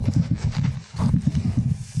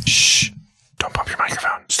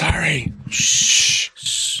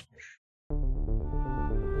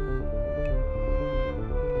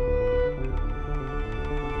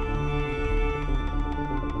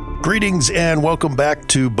Greetings and welcome back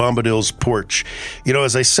to Bombadil's Porch. You know,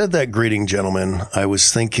 as I said that greeting, gentlemen, I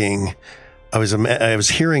was thinking, I was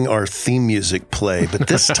hearing our theme music play, but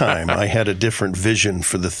this time I had a different vision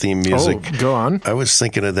for the theme music. Oh, go on. I was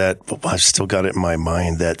thinking of that, I've still got it in my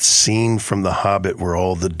mind, that scene from The Hobbit where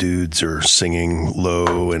all the dudes are singing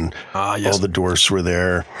low and all the dwarfs were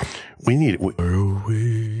there. We need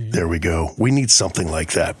it. There we go. We need something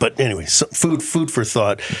like that. But anyway, food for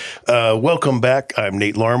thought. Welcome back. I'm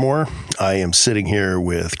Nate Larmore. I am sitting here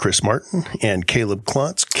with Chris Martin and Caleb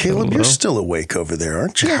Klontz. Caleb, Hello. You're still awake over there,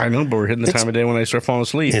 aren't you? I know, but we're hitting the time of day when I start falling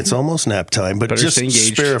asleep. It's almost nap time, but Better just stay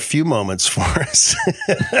engaged. spare a few moments for us.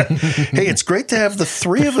 Hey, it's great to have the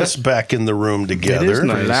three of us back in the room together. It is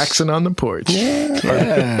nice. Relaxing on the porch.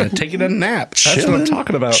 Yeah, taking a nap. That's what I'm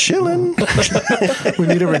talking about. Chilling. We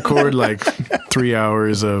need to record like 3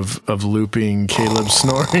 hours of looping Caleb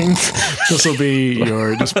snoring. This will be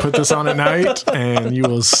just put this on at night and you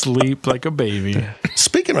will sleep like a baby.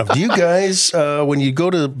 Speaking of, do you guys, when you go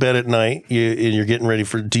to bed at night and you're getting ready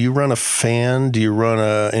do you run a fan? Do you run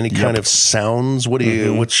any kind of sounds? What do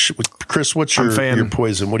you, Chris, what's your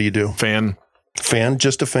poison? What do you do? Fan?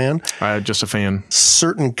 Just a fan? Just a fan.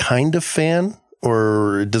 Certain kind of fan,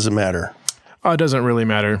 or does it matter? It doesn't really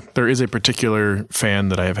matter. There is a particular fan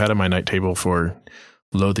that I have had on my night table for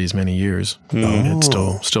these many years. It's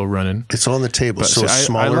still running. It's on the table. So a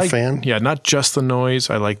smaller fan? Yeah, not just the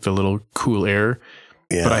noise. I like the little cool air.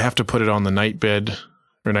 Yeah. But I have to put it on the night bed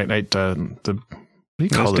or what do you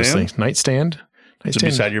call those things? Nightstand? Is it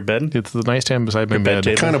beside your bed? It's the nightstand beside my bed.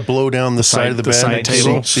 Kind of blow down the side of the bed side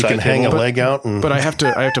table, so you can hang a leg out. But I have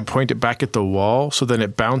to point it back at the wall so then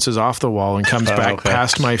it bounces off the wall and comes back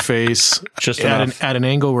past my face just at an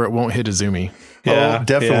angle where it won't hit Izumi. Yeah, oh,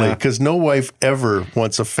 definitely. Because no wife ever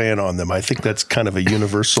wants a fan on them. I think that's kind of a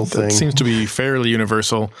universal thing. It seems to be fairly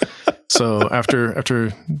universal. So after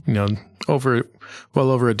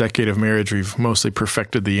over a decade of marriage, we've mostly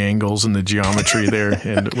perfected the angles and the geometry there,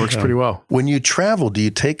 and it works pretty well. When you travel, do you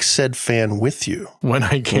take said fan with you? When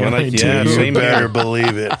I can, I do. You better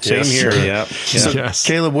believe it. Same here. Yeah. So, yes.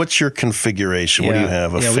 Caleb, what's your configuration? What do you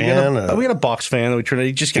have? A fan? We got a box fan that we turn.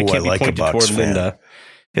 It just can't be pointed toward Linda.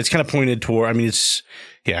 It's kind of pointed toward.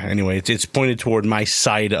 It's pointed toward my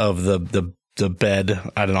side of the bed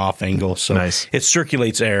at an off angle. So nice. It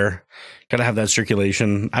circulates air. Got to have that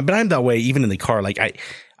circulation. But I'm that way even in the car. Like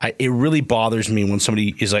it really bothers me when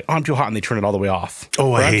somebody is like, "Oh, I'm too hot," and they turn it all the way off.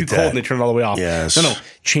 Oh, I hate that. I'm too cold, and they turn it all the way off. Yes. No.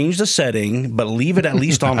 Change the setting, but leave it at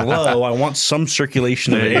least on low. I want some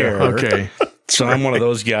circulation of air. Okay. So I'm one of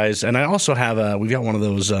those guys, and I also have we've got one of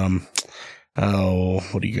those.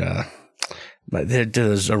 What do you got?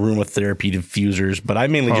 There's aromatherapy diffusers, but I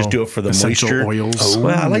mainly just do it for the moisture. Oils.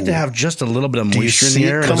 Well, I like to have just a little bit of moisture in the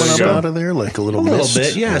air. Coming up out of there, like a little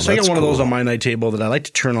bit. Yeah, so I got one of those on my night table that I like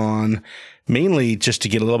to turn on, mainly just to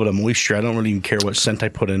get a little bit of moisture. I don't really even care what scent I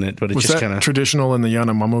put in it, but it's just kind of traditional in the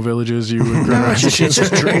Yanomamo villages. You would it's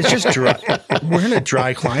just dry. We're in a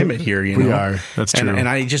dry climate here. You know, we are. That's true. And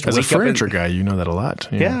I just as wake a furniture up guy, you know that a lot.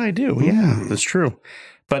 Yeah, I do. Yeah, that's true.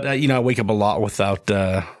 But I wake up a lot without.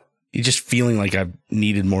 Just feeling like I've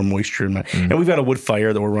needed more moisture in my, and we've got a wood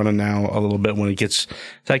fire that we're running now a little bit when it gets,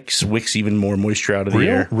 wicks even more moisture out of the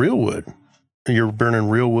air. Real wood. You're burning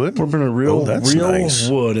real wood? We're burning real nice.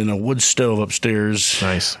 wood in a wood stove upstairs.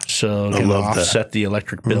 Nice. So I love offset the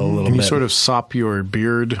electric bill a little bit. Can you sort of sop your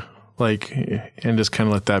beard and just kind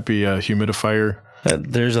of let that be a humidifier?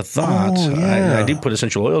 There's a thought. Oh, yeah. I do put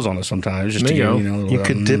essential oils on it sometimes. Just you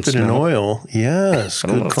could dip it in oil. Yes.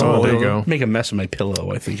 Good call. There you go. Make a mess of my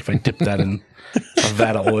pillow, I think, if I dip that in a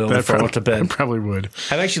vat of oil before I went to bed. I probably would.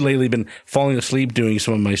 I've actually lately been falling asleep doing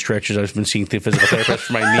some of my stretches. I've been seeing the physical therapist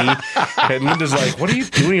for my knee. And Linda's like, "What are you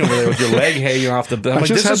doing over there with your leg hanging off the bed?" I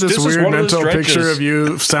just had this weird mental picture of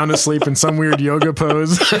you sound asleep in some weird yoga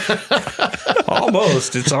pose.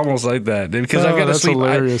 Almost. It's almost like that. Because I've got to sleep.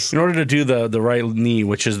 In order to do the right knee,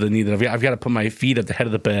 which is the knee that I've got to put my feet at the head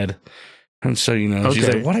of the bed. And so, she's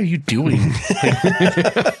like, "What are you doing?"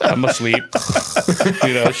 I'm asleep.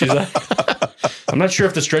 She's like, I'm not sure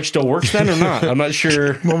if the stretch still works then or not. I'm not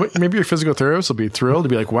sure. Well, maybe your physical therapist will be thrilled to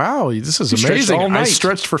be like, "Wow, this is amazing. I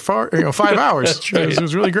stretched for 5 hours. Right. It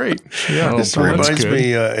was really great." Yeah. This reminds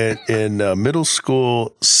me in middle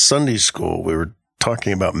school, Sunday school, we were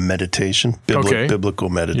talking about meditation, biblical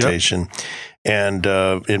meditation. Yep. And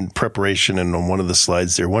in preparation, and on one of the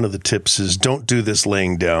slides there, one of the tips is don't do this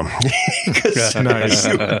laying down. Nice.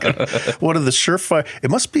 One of the surefire,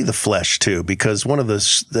 it must be the flesh too, because one of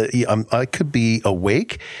I could be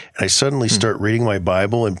awake and I suddenly start reading my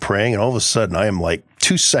Bible and praying, and all of a sudden I am like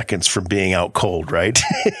 2 seconds from being out cold, right?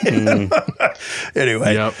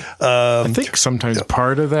 Anyway. Yep. I think sometimes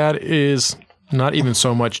part of that is not even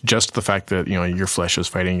so much just the fact that, your flesh is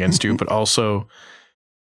fighting against you, but also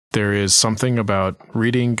there is something about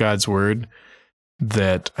reading God's word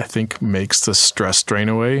that I think makes the stress drain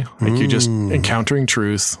away. Like you just encountering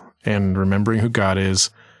truth and remembering who God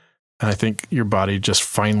is. And I think your body just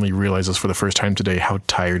finally realizes for the first time today how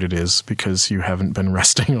tired it is because you haven't been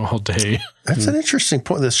resting all day. That's an interesting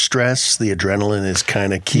point. The stress, the adrenaline is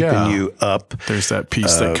kind of keeping you up. There's that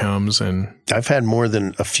peace that comes. And I've had more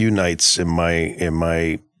than a few nights in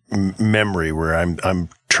my memory where I'm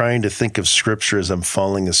trying to think of scripture as I'm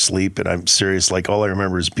falling asleep, and I'm serious. Like all I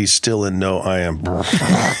remember is "Be still and know I am,"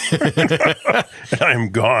 and I am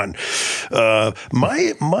gone.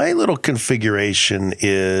 My little configuration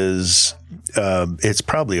is it's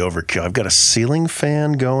probably overkill. I've got a ceiling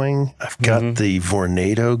fan going. I've got the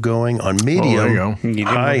Vornado going on medium.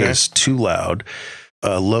 High is too loud.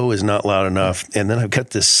 Low is not loud enough, and then I've got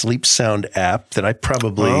this sleep sound app that I've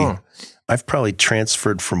probably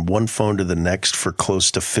transferred from one phone to the next for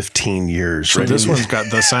close to 15 years. So this one's got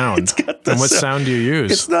the sound. And what sound do you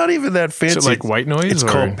use? It's not even that fancy. Is it like white noise? It's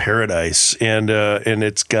called Paradise, and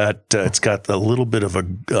it's got a little bit of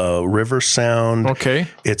a river sound. Okay.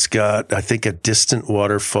 It's got, I think, a distant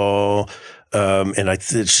waterfall, and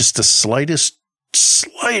it's just the slightest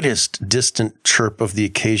distant chirp of the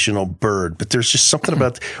occasional bird. But there's just something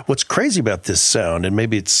about what's crazy about this sound, and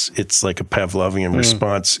maybe it's like a Pavlovian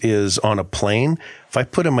response, is on a plane. If I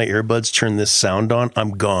put in my earbuds, turn this sound on,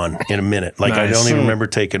 I'm gone in a minute. Like nice. I don't even remember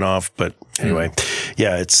taking off. But anyway,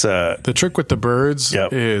 yeah, it's the trick with the birds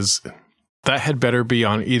is that had better be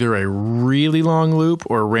on either a really long loop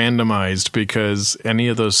or randomized, because any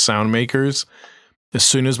of those sound makers, as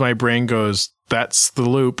soon as my brain goes, that's the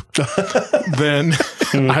loop, then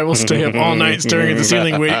I will stay up all night staring at the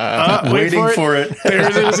ceiling, waiting for it. There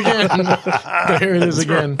it is again. There it is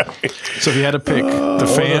again. Right. So if you had to pick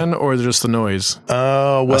the fan or just the noise,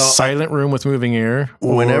 a silent room with moving air,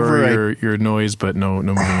 or your noise but no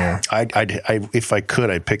moving air. If I could,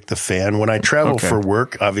 I'd pick the fan. When I travel for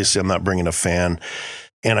work, obviously I'm not bringing a fan,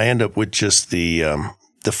 and I end up with just the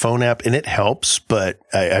phone app, and it helps, but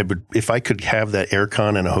I would, if I could have that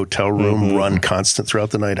aircon in a hotel room run constant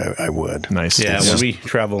throughout the night, I would. Nice. Yeah. When we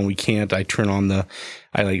travel and we can't, I turn on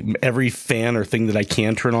I like every fan or thing that I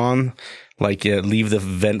can turn on, like leave the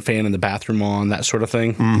vent fan in the bathroom on, that sort of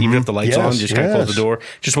thing. Even if the light's on, just kind of close the door.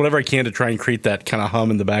 Just whatever I can to try and create that kind of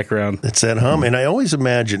hum in the background. It's that hum. And I always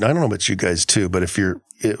imagine, I don't know about you guys too, but if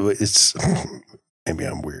it's maybe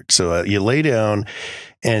I'm weird. So you lay down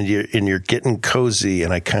and you're getting cozy,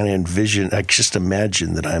 and I kind of I just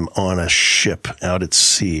imagine that I'm on a ship out at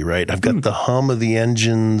sea, right? I've got the hum of the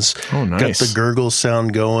engines, got the gurgle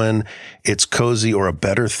sound going. It's cozy, or a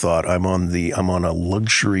better thought, I'm on a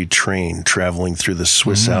luxury train traveling through the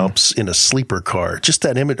Swiss Alps in a sleeper car. Just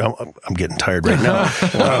that image. I'm getting tired right now.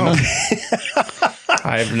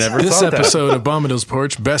 I've never this thought episode that. of Bombadil's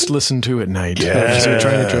Porch, best listened to at night. Yes, so we're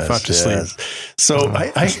trying to drift off to sleep. So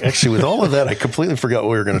I actually, with all of that, I completely forgot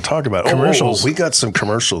what we were going to talk about. Commercials. We got some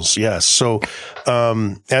commercials. Yes. So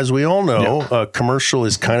as we all know, commercial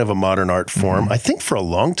is kind of a modern art form. I think for a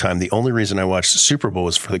long time, the only reason I watched the Super Bowl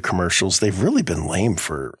was for the commercials. They've really been lame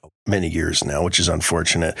for many years now, which is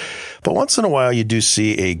unfortunate. But once in a while, you do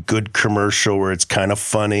see a good commercial where it's kind of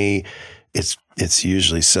funny. It's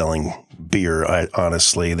usually selling beer.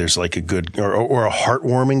 Honestly, there's like a good or a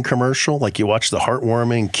heartwarming commercial. Like you watch the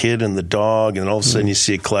heartwarming kid and the dog, and all of a sudden you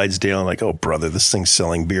see a Clydesdale, and like, oh brother, this thing's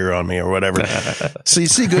selling beer on me or whatever. So you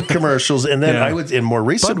see good commercials, and then I would in more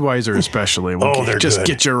recent Budweiser especially. They're just good.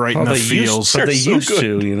 Get you right in the feels. They used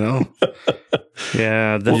to, you know.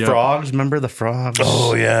 Yeah, the frogs. Remember the frogs?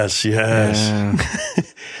 Oh yes. Yeah.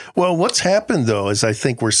 Well, what's happened though is I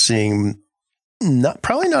think we're seeing.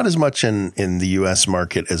 Probably not as much in the U.S.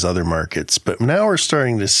 market as other markets, but now we're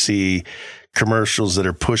starting to see commercials that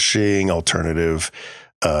are pushing alternative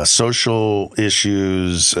social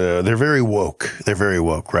issues. They're very woke.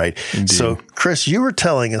 Right? Indeed. So, Chris, you were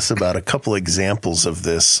telling us about a couple examples of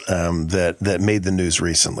this that made the news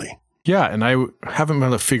recently. Yeah, and I haven't been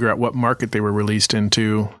able to figure out what market they were released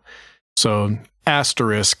into. So,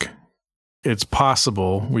 asterisk, it's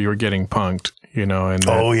possible we were getting punked. And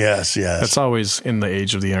yes. That's always in the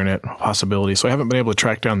age of the internet possibility. So I haven't been able to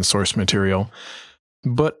track down the source material.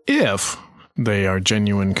 But if they are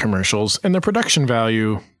genuine commercials and the production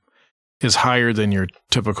value is higher than your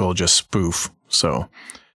typical just spoof, so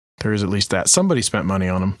there is at least that. Somebody spent money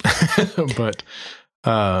on them. But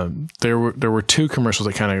there were two commercials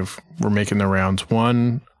that kind of were making the rounds.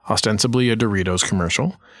 One, ostensibly a Doritos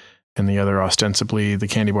commercial, and the other ostensibly the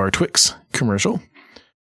candy bar Twix commercial.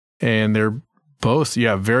 And they're both,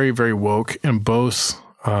 very, very woke, and both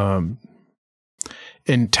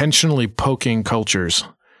intentionally poking cultures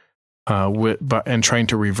and trying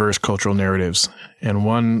to reverse cultural narratives. And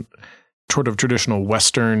one sort of traditional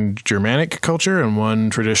Western Germanic culture, and one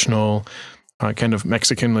traditional kind of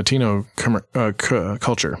Mexican Latino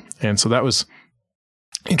culture. And so that was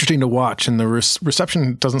interesting to watch. And the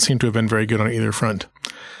reception doesn't seem to have been very good on either front.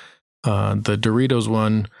 The Doritos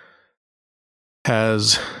one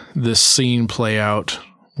has this scene play out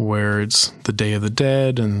where it's the Day of the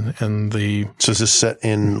Dead and the... So is this set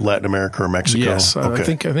in Latin America or Mexico? Yes, okay. I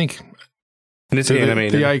think and it's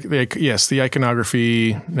animated. The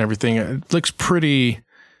iconography and everything, it looks pretty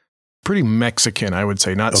Mexican, I would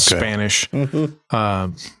say, not Spanish.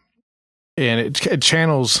 Mm-hmm. And it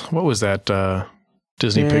channels, what was that?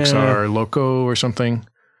 Disney Pixar Loco or something?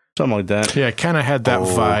 Something like that. Yeah, it kind of had that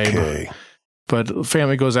vibe. But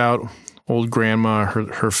family goes out, old grandma,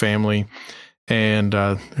 her family, and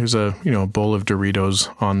there's a bowl of Doritos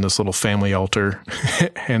on this little family altar,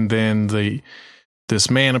 and then this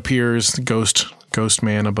man appears, ghost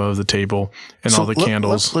man above the table, and all the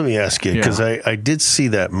candles. Let me ask you, because I did see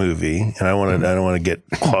that movie, and I don't want to get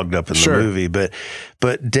clogged up in the movie, but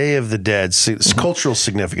Day of the Dead, cultural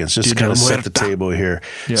significance, just to kind of set the table here.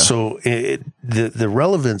 Yeah. So the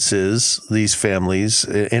relevance is these families,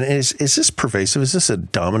 and is this pervasive? Is this a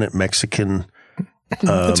dominant Mexican?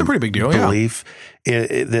 It's a pretty big deal. Belief.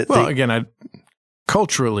 Again,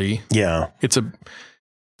 culturally,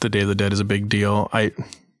 the Day of the Dead is a big deal.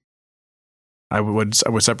 I would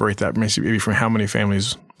separate that maybe from how many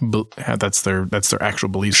families that's their actual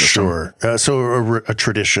belief system. Sure. So a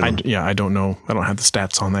tradition. I don't know. I don't have the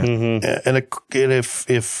stats on that. Mm-hmm. And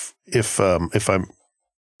if I'm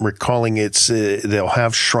recalling, it's they'll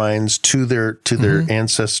have shrines to their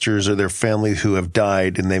ancestors or their family who have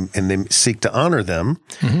died, and they seek to honor them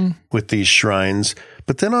with these shrines.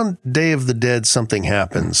 But then on Day of the Dead, something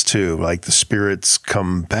happens too. Like the spirits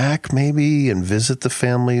come back maybe and visit the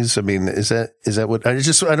families. I mean, is that what I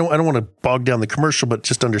don't want to bog down the commercial, but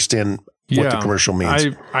just understand what the commercial means.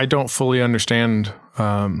 I don't fully understand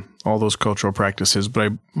all those cultural practices,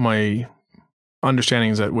 but my understanding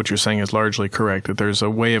is that what you're saying is largely correct, that there's a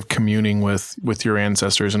way of communing with your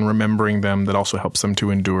ancestors and remembering them that also helps them to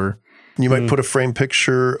endure. You might put a framed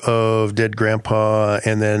picture of dead grandpa,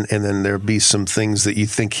 and then there'll be some things that you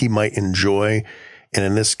think he might enjoy. And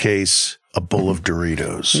in this case, a bowl of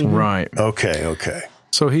Doritos. Right. Okay.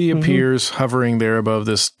 So he appears hovering there above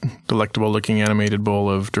this delectable looking animated bowl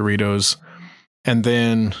of Doritos. And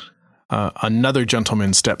then another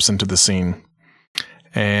gentleman steps into the scene.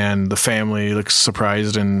 And the family looks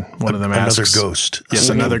surprised, and one of them asks... Another ghost. Yes,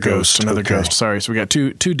 another ghost. Sorry, so we got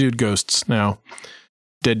two dude ghosts now.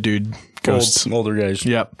 Dead dude ghosts. Older guys.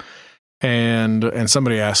 Yep. And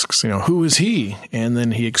somebody asks, who is he? And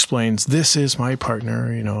then he explains, this is my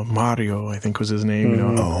partner, Mario, I think was his name.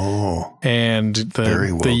 Oh. And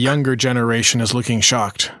the younger generation is looking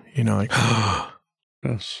shocked, like,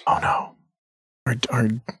 yes. Oh no, our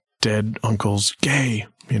dead uncle's gay,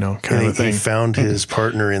 kind of a thing. He found his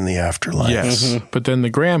partner in the afterlife. Yes. But then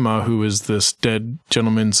the grandma, who is this dead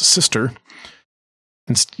gentleman's sister,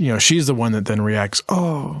 and she's the one that then reacts,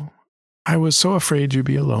 oh, I was so afraid you'd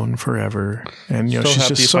be alone forever. And she's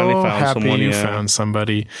just so happy you found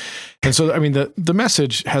somebody. And so, I mean, the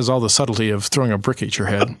message has all the subtlety of throwing a brick at your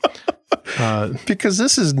head. Because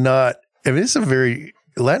this is not, it's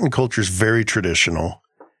Latin culture is very traditional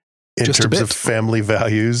in terms of family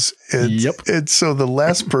values. And so the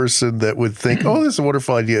last person that would think, oh, this is a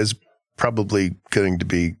wonderful idea is probably going to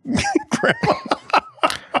be grandma.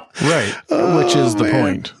 Right. Which is the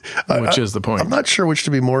point. I'm not sure which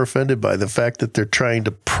to be more offended by, the fact that they're trying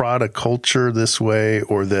to prod a culture this way,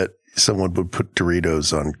 or that someone would put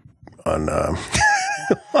Doritos on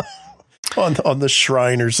the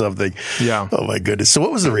shrine or something. Yeah. Oh my goodness. So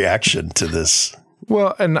what was the reaction to this?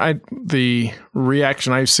 Well, and the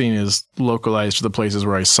reaction I've seen is localized to the places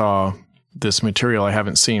where I saw this material. I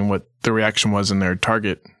haven't seen what the reaction was in their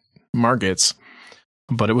target markets,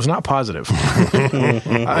 but it was not positive.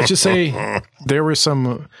 I should say there were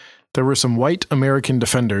some white American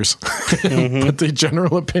defenders, but the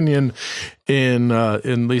general opinion in at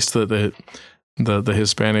least the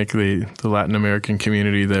Hispanic, the Latin American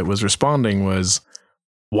community that was responding was,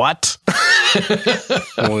 what?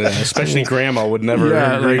 Well, yeah, especially grandma would never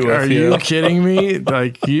agree with are you kidding me?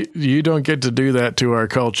 Like, you don't get to do that to our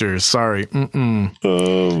culture. Sorry.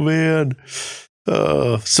 Oh man.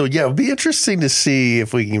 So yeah, it'll be interesting to see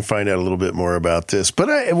if we can find out a little bit more about this. But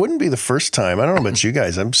it wouldn't be the first time. I don't know about you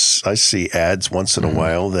guys. I see ads once in a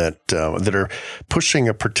while that are pushing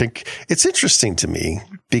a particular. It's interesting to me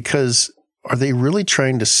because are they really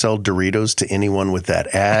trying to sell Doritos to anyone with that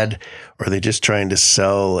ad? Or are they just trying to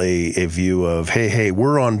sell a view of, hey,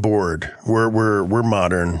 we're on board. We're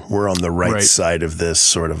modern. We're on the right side of this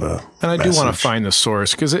sort of a. And I message. do want to find the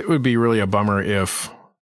source because it would be really a bummer if.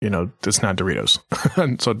 It's not Doritos.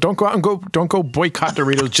 So don't go out and don't go boycott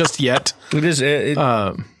Doritos just yet. It is.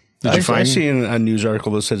 I see a news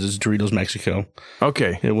article that says it's Doritos Mexico.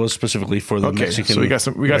 Okay. It was specifically for the Mexican. So we got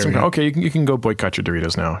some. Okay, you can go boycott your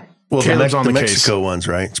Doritos now. Well, the Mexico ones,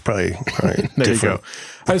 right? It's probably right. There different.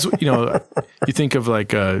 You go. You think of like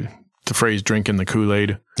the phrase "drinking the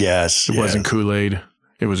Kool-Aid." Yes, it wasn't Kool-Aid.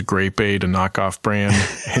 It was Grape-Aid, a knockoff brand,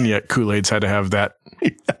 and yet Kool-Aid's had to have that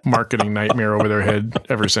marketing nightmare over their head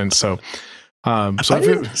ever since. So, I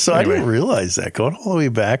didn't realize that going all the way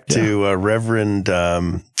back to Reverend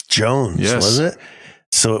Jones, was it?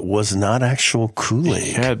 So it was not actual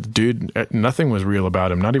Kool-Aid. Yeah, dude, nothing was real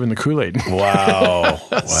about him, not even the Kool-Aid. Wow.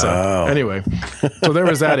 So, anyway, so there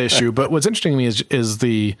was that issue. But what's interesting to me is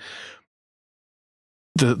the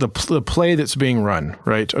play that's being run,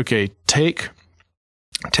 right? Okay, take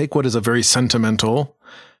what is a very sentimental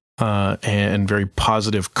and very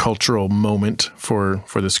positive cultural moment for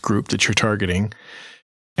this group that you're targeting,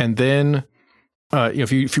 and then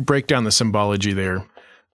if you break down the symbology there,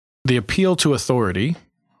 the appeal to authority,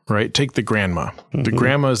 right? Take the grandma. Mm-hmm. The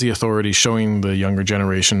grandma is the authority, showing the younger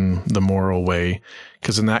generation the moral way,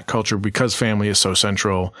 because in that culture, because family is so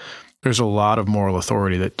central, there's a lot of moral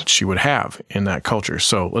authority that she would have in that culture.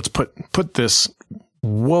 So let's put this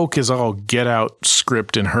woke as all get out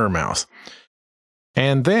script in her mouth.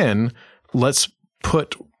 And then let's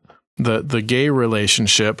put the gay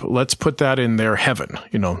relationship, let's put that in their heaven,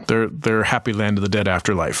 their happy land of the dead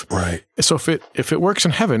afterlife. Right. So if it works in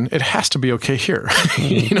heaven, it has to be okay here.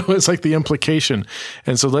 It's like the implication.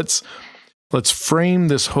 And so let's frame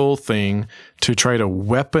this whole thing to try to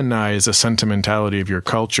weaponize the sentimentality of your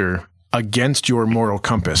culture against your moral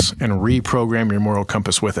compass and reprogram your moral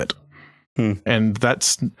compass with it. And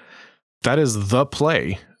that is the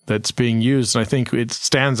play that's being used. And I think it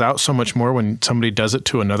stands out so much more when somebody does it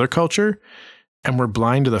to another culture and we're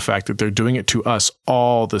blind to the fact that they're doing it to us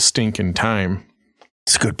all the stinking time.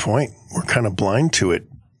 It's a good point. We're kind of blind to it.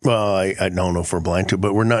 Well, I don't know if we're blind to it,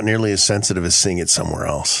 but we're not nearly as sensitive as seeing it somewhere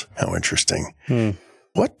else. How interesting.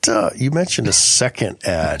 What, you mentioned a second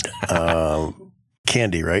ad,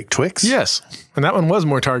 candy, right? Twix? Yes. And that one was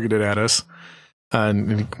more targeted at us.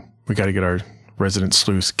 And we got to get our resident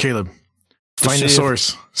sleuth, Caleb. Find the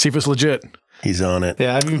source. See if it's legit. He's on it.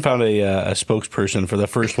 Yeah, I've even found a spokesperson for the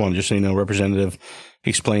first one, just so you know, representative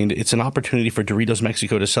explained it's an opportunity for Doritos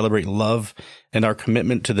Mexico to celebrate love and our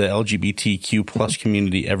commitment to the LGBTQ plus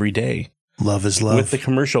community every day. Love is love. With the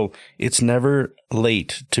commercial, it's never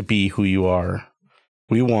late to be who you are.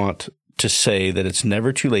 We want to say that it's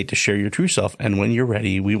never too late to share your true self, and when you're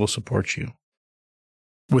ready, we will support you.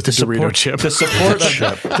 With the Dorito chip. The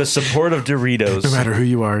support of Doritos. No matter who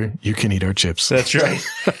you are, you can eat our chips. That's right.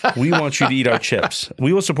 We want you to eat our chips.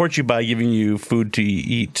 We will support you by giving you food to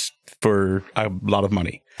eat for a lot of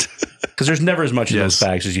money. Because there's never as much in those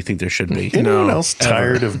bags as you think there should be. Anyone else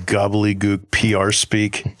tired of gobbledygook PR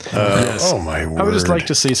speak? Yes. Oh, my word. I would just like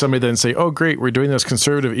to see somebody then say, oh, great, we're doing this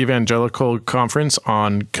conservative evangelical conference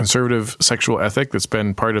on conservative sexual ethic that's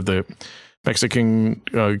been part of the Mexican,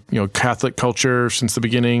 Catholic culture since the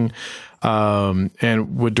beginning.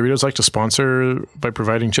 And would Doritos like to sponsor by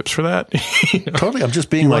providing chips for that? Totally. I'm just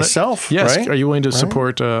being myself. Yes. Right? Are you willing to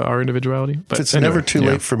support our individuality? But it's never too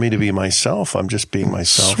late for me to be myself. I'm just being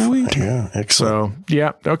myself. Sweet. Yeah. Excellent. So,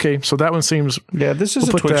 yeah. Okay. So that one seems. Yeah. This is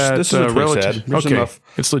a Twitch. This is a Twitch ad. There's enough.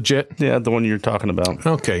 It's legit. Yeah. The one you're talking about.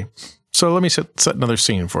 Okay. So let me set another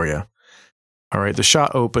scene for you. All right. The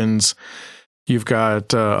shot opens. You've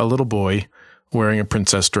got a little boy wearing a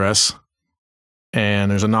princess dress,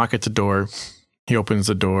 and there's a knock at the door. He opens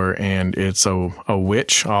the door, and it's a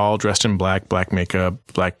witch, all dressed in black makeup,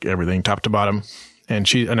 black everything, top to bottom. And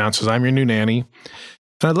she announces, "I'm your new nanny."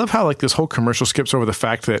 And I love how this whole commercial skips over the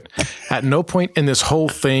fact that at no point in this whole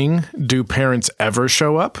thing do parents ever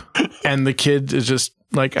show up, and the kid is just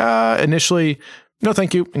like, initially, no,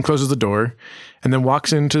 thank you, and closes the door. And then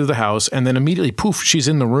walks into the house, and then immediately, poof, she's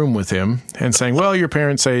in the room with him and saying, well, your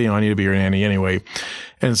parents say, I need to be your nanny anyway.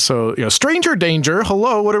 And so, stranger danger,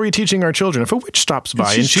 hello, what are we teaching our children? If a witch stops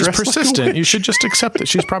by and she's persistent, you should just accept that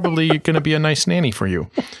she's probably going to be a nice nanny for you.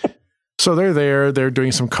 So they're there. They're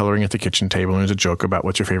doing some coloring at the kitchen table. And there's a joke about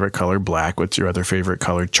what's your favorite color? Black. What's your other favorite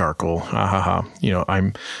color? Charcoal. Ha ha ha. You know,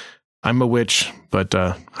 I'm a witch, but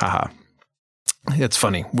ha ha. It's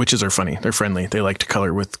funny. Witches are funny. They're friendly. They like to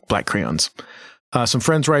color with black crayons. Some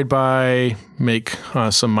friends ride by, make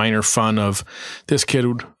some minor fun of this kid.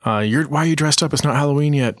 Why are you dressed up? It's not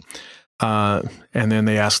Halloween yet. And then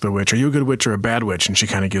they ask the witch, are you a good witch or a bad witch? And she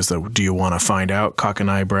kind of gives the, do you want to find out? Cock an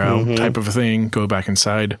eyebrow type of a thing. Go back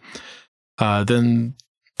inside. Then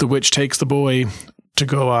the witch takes the boy to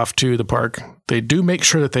go off to the park. They do make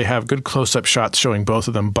sure that they have good close-up shots showing both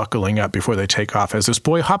of them buckling up before they take off as this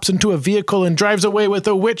boy hops into a vehicle and drives away with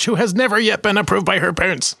a witch who has never yet been approved by her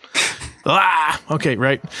parents. Okay,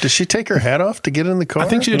 right. Does she take her hat off to get in the car? I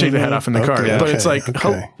think she did take the hat off in the car, but it's like,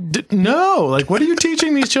 no, like, what are you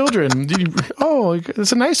teaching these children?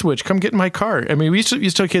 It's a nice witch. Come get in my car. I mean, we used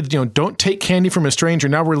to tell kids, don't take candy from a stranger.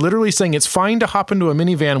 Now we're literally saying it's fine to hop into a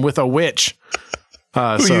minivan with a witch.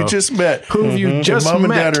 Who you just met. Who you just met. Mom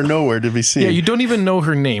and Dad are nowhere to be seen. Yeah, you don't even know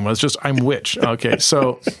her name. It's just, I'm witch. Okay,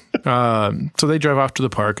 so they drive off to the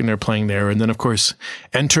park and they're playing there. And then, of course,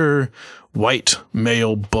 enter white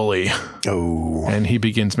male bully. Oh. And he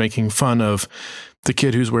begins making fun of the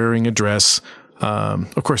kid who's wearing a dress.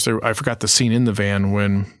 Of course, I forgot the scene in the van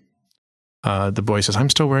when the boy says, I'm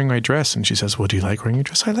still wearing my dress. And she says, well, do you like wearing your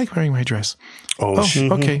dress? I like wearing my dress.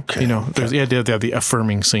 Okay. There's the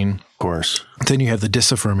affirming scene. Of course. Then you have the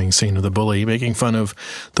disaffirming scene of the bully making fun of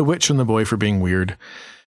the witch and the boy for being weird.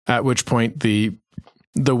 At which point the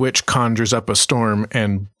witch conjures up a storm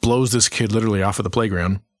and blows this kid literally off of the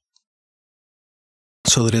playground.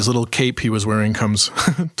 So that his little cape he was wearing comes,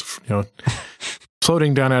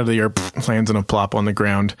 floating down out of the air, lands in a plop on the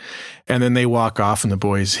ground. And then they walk off and the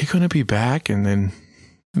boy's, he going to be back? And then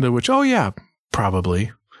the witch, oh yeah,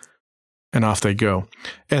 probably. And off they go.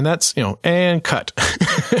 And that's, and cut.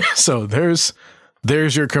 So there's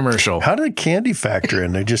your commercial. How did candy factor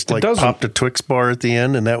in? They just popped a Twix bar at the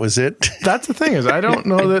end and that was it? That's the thing is I don't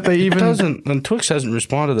know that they even. It doesn't, and Twix hasn't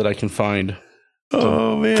responded that I can find.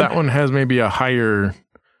 Oh man. That one has maybe a higher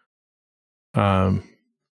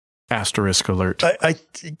asterisk alert.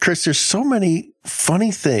 Chris, there's so many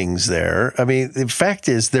funny things there. I mean, the fact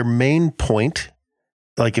is their main point,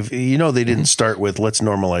 like if they didn't start with let's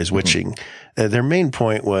normalize witching. Their main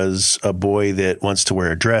point was a boy that wants to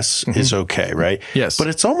wear a dress is okay, right? Yes. But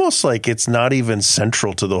it's almost like it's not even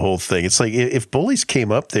central to the whole thing. It's like if bullies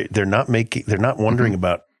came up, they're not wondering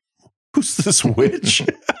about who's this witch.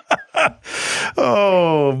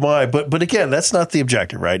 Oh my! But again, that's not the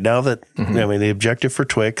objective, right? Now that the objective for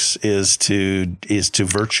Twix is to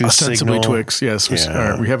virtue ostensibly signal. Twix, yes.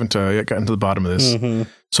 Yeah. We haven't yet gotten to the bottom of this.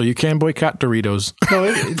 So you can boycott Doritos,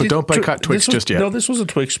 but don't boycott Twix just yet. No, this was a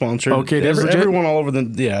Twix sponsor. Okay, it is legit? Everyone all over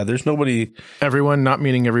there's nobody. Everyone, not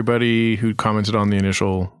meaning everybody who commented on the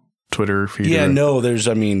initial Twitter feed. Yeah, no, there's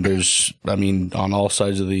on all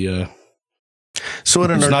sides of the. So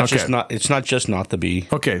it's not just not the bee.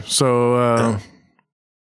 Okay, so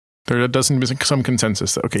there does seem to be some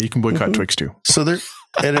consensus that you can boycott Twix too. So there,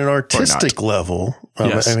 at an artistic level,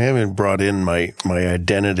 yes. I haven't brought in my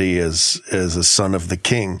identity as a son of the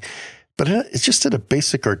king, but it's just at a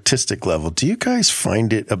basic artistic level. Do you guys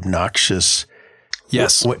find it obnoxious?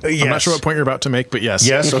 Yes. Yes. I'm not sure what point you're about to make, but yes.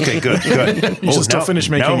 Yes. Okay. Good. You should still finish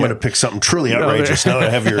making. Now I'm going to pick something truly outrageous. Now that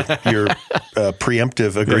I have your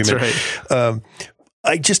preemptive agreement. That's right.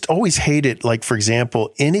 I just always hate it. Like, for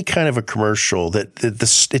example, any kind of a commercial that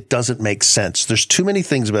it doesn't make sense. There's too many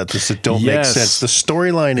things about this that don't make sense. The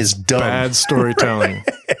storyline is dumb. Bad storytelling.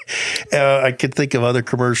 I could think of other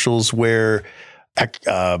commercials where,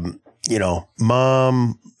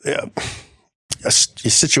 mom, a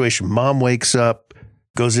situation. Mom wakes up,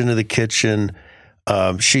 goes into the kitchen.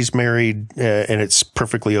 She's married and it's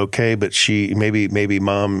perfectly okay, but she maybe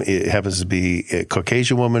mom happens to be a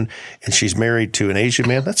Caucasian woman and she's married to an Asian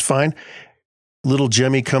man. That's fine. Little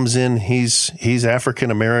Jimmy comes in. He's African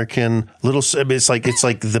American. It's like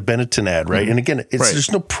the Benetton ad, right? And again,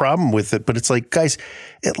 there's no problem with it, but it's like, guys,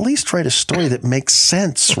 at least write a story that makes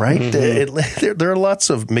sense, right? There are lots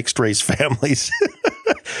of mixed race families,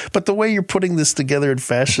 but the way you're putting this together and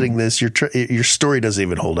fashioning this, your story doesn't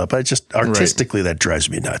even hold up. Artistically, that drives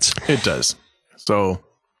me nuts. It does. So.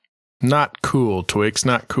 Not cool, Twix.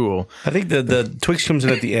 Not cool. I think the Twix comes in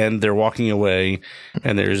at the end. They're walking away,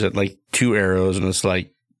 and there's like two arrows, and it's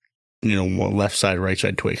like, left side, right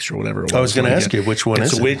side Twix or whatever. I was going to ask you which one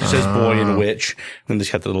is it? It says boy and witch, and it's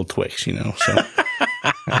got the little Twix, So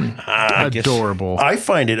adorable. I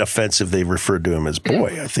find it offensive they referred to him as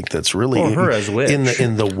boy. I think that's really her as witch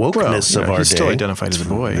in the wokeness of our day. He's still identified as a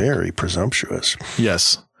boy. Very presumptuous.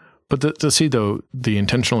 Yes. But to see though the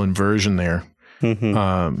intentional inversion there,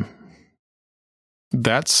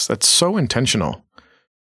 that's so intentional.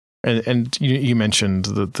 And you mentioned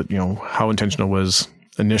that how intentional was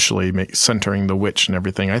initially centering the witch and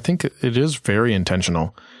everything. I think it is very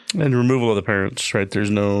intentional. And removal of the parents, right? There's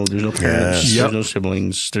no parents, there's no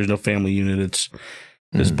siblings, there's no family unit. It's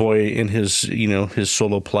this boy in his his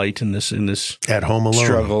solo plight in this at home alone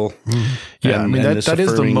struggle. Yeah, I mean that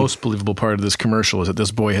is the most believable part of this commercial, is that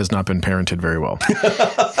this boy has not been parented very well.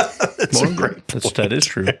 That is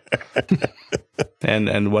true.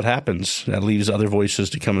 And what happens? That leaves other voices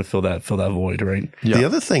to come and fill that void, right? Yeah. The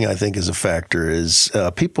other thing I think is a factor is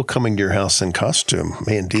people coming to your house in costume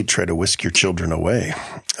may indeed try to whisk your children away.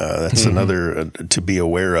 That's another to be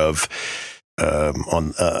aware of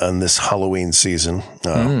on this Halloween season.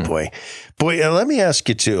 Boy, let me ask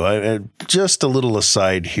you too. Just a little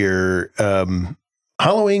aside here.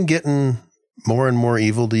 Halloween getting more and more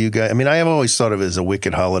evil to you guys? I mean, I have always thought of it as a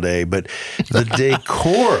wicked holiday, but the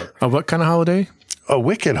decor. What kind of holiday? A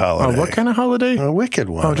wicked holiday. What kind of holiday? A wicked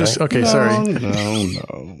one. Oh, just okay. Sorry.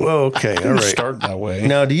 No. Well, okay. All right. Start that way.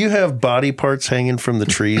 Now, do you have body parts hanging from the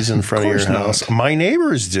trees in front of your house? My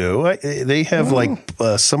neighbors do. They have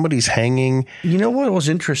somebody's hanging. You know what was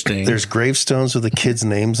interesting? There's gravestones with the kids'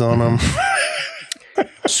 names on them.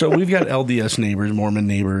 So we've got LDS neighbors, Mormon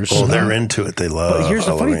neighbors. Oh, they're into it. They love it. But here's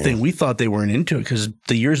Halloween. The funny thing. We thought they weren't into it because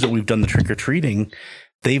the years that we've done the trick-or-treating,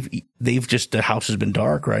 they've just, the house has been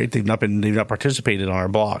dark, right? They've not participated on our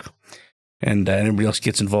block. And everybody else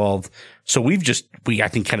gets involved. So we I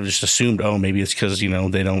think kind of just assumed, maybe it's because, they don't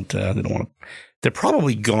want to. They're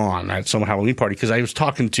probably gone at some Halloween party, because I was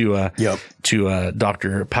talking to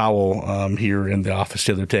Dr. Powell here in the office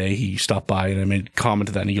the other day. He stopped by and I made a comment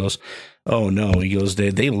to that, and he goes, "Oh no," he goes,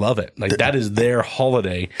 "They love it. Like that is their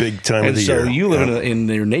holiday, big time of the year." And so you live in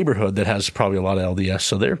their neighborhood that has probably a lot of LDS,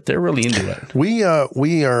 so they're really into it. We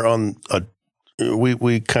are on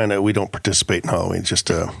we don't participate in Halloween. Just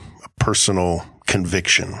a personal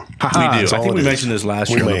conviction. We do. I think we mentioned this last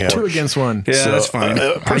year. 2 against 1. Yeah, so, that's fine.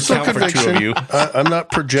 Personal conviction. For 2 of you. I'm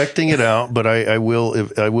not projecting it out, but I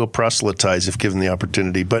will proselytize if given the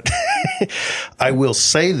opportunity. But I will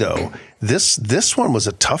say though, this one was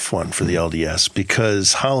a tough one for the LDS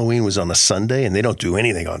because Halloween was on a Sunday and they don't do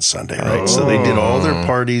anything on Sunday, right? So they did all their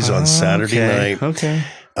parties on Saturday night. Okay.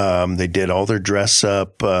 They did all their dress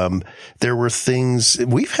up. There were things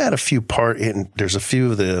we've had a few there's a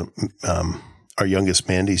few of the our youngest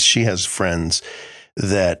Mandy's. She has friends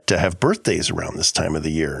that have birthdays around this time of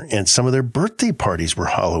the year, and some of their birthday parties were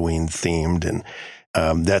Halloween themed.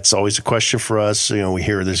 And that's always a question for us. We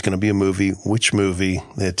hear there's going to be a movie. Which movie?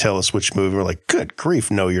 They tell us which movie. We're like, good grief,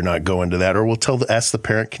 no, you're not going to that. Or we'll ask the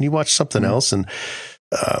parent, can you watch something else? And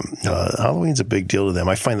Halloween's a big deal to them.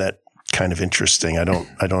 I find that kind of interesting. I don't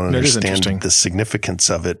understand the significance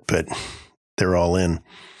of it, but they're all in.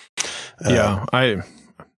 Yeah,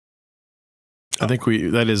 I think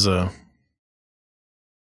that is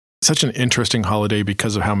such an interesting holiday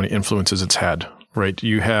because of how many influences it's had, right?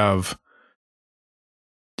 You have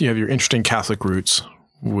your interesting Catholic roots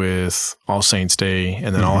with All Saints Day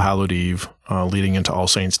and then All Hallowed Eve, leading into All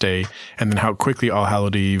Saints Day, and then how quickly All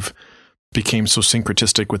Hallowed Eve became so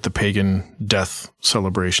syncretistic with the pagan death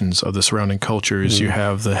celebrations of the surrounding cultures. You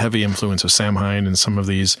have the heavy influence of Samhain and some of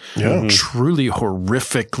these truly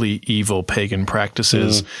horrifically evil pagan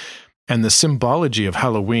practices. And the symbology of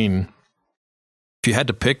Halloween, if you had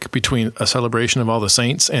to pick between a celebration of all the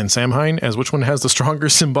saints and Samhain as which one has the stronger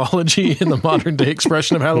symbology in the modern day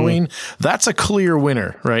expression of Halloween, that's a clear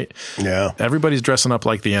winner, right? Yeah. Everybody's dressing up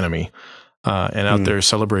like the enemy and out there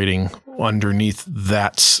celebrating underneath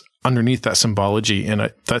that symbology.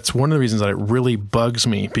 And that's one of the reasons that it really bugs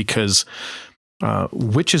me, because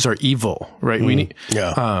witches are evil, right? We need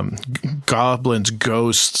goblins,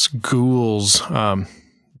 ghosts, ghouls,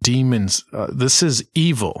 demons. This is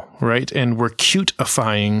evil, right? And we're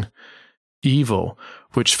cute-ifying evil,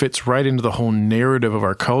 which fits right into the whole narrative of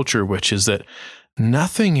our culture, which is that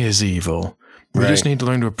nothing is evil. We just need to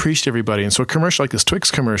learn to appreciate everybody. And so a commercial like this Twix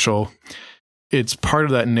commercial, it's part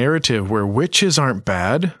of that narrative where witches aren't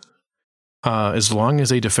bad as long as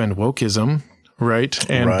they defend wokeism, right?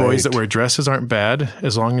 And boys that wear dresses aren't bad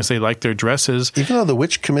as long as they like their dresses. Even though the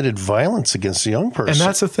witch committed violence against a young person. And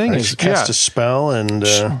that's the thing. She cast a spell and...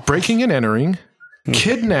 breaking and entering,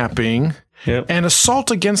 kidnapping, and assault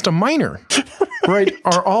against a minor, right,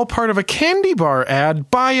 are all part of a candy bar ad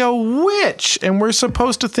by a witch. And we're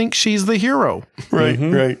supposed to think she's the hero.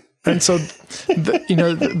 Right. And so,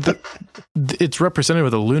 it's represented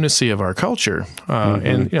with the lunacy of our culture.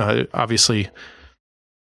 And, obviously...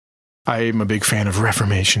 I'm a big fan of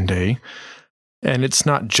Reformation Day, And it's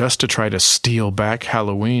not just to try to steal back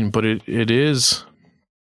Halloween, but it is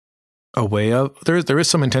a way of, there is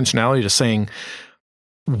some intentionality to saying,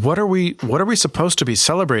 what are we supposed to be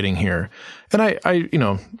celebrating here? And I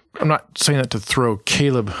I'm not saying that to throw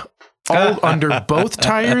Caleb all under both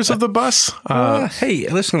tires of the bus. Hey,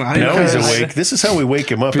 listen, I know he's awake. This is how we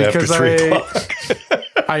wake him up after 3 o'clock.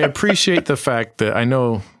 I appreciate the fact that I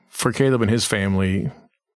know for Caleb and his family,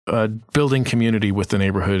 building community with the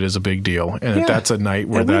neighborhood is a big deal, and that's a night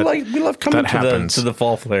where we love coming to the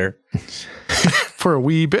fall flare for a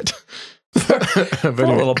wee bit. For a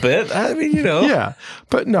little bit. I mean, Yeah.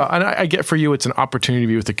 But no, and I get for you, it's an opportunity to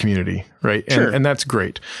be with the community, right? And, sure. And that's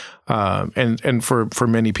great. And for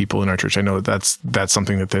many people in our church, I know that's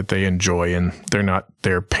something that they enjoy, and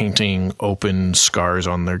they're painting open scars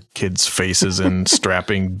on their kids' faces and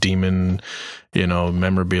strapping demon,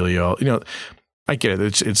 memorabilia. I get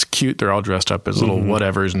it. It's cute. They're all dressed up as little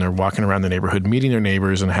whatevers, and they're walking around the neighborhood, meeting their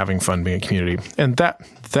neighbors and having fun being a community. And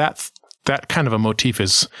that kind of a motif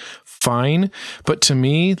is fine. But to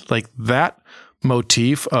me, like that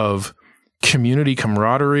motif of community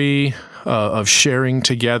camaraderie, of sharing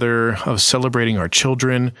together, of celebrating our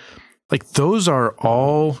children, like those are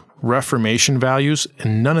all Reformation values,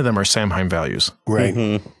 and none of them are Samhain values. Right.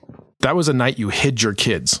 Mm-hmm. That was a night you hid your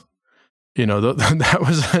kids. That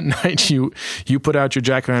was a night you put out your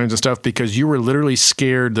jack-o'-lanterns and stuff because you were literally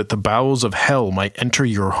scared that the bowels of hell might enter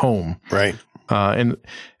your home. Right. And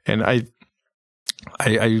I'm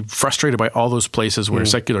frustrated by all those places where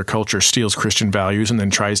secular culture steals Christian values and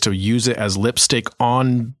then tries to use it as lipstick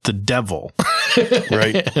on the devil.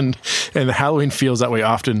 Right. And Halloween feels that way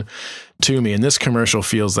often to me. And this commercial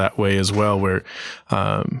feels that way as well, where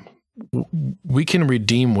we can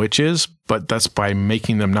redeem witches, but that's by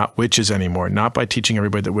making them not witches anymore, not by teaching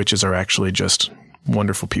everybody that witches are actually just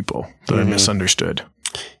wonderful people that are misunderstood.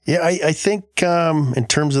 Yeah, I think in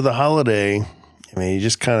terms of the holiday, I mean, you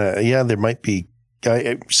just kind of, there might be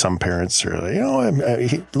some parents are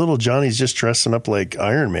like, little Johnny's just dressing up like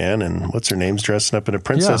Iron Man, and what's her name's dressing up in a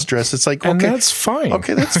princess dress. It's like, okay, and that's fine.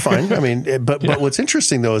 Okay, that's fine. I mean, but what's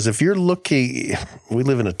interesting though is if you're looking, we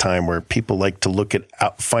live in a time where people like to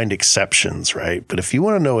find exceptions, right? But if you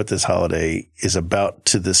want to know what this holiday is about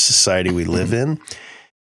to the society we live in,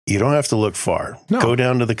 you don't have to look far. No. Go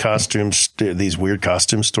down to the costumes, these weird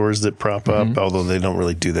costume stores that prop up, although they don't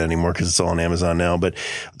really do that anymore because it's all on Amazon now. But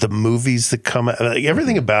the movies that come out, like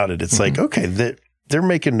everything about it, it's like, okay, they're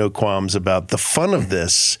making no qualms about the fun of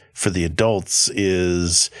this for the adults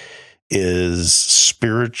is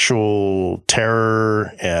spiritual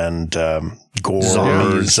terror and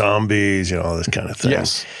gore, zombies, all this kind of thing.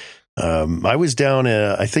 Yes. I was down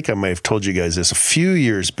I think I might have told you guys this a few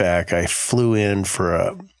years back. I flew in for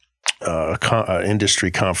a industry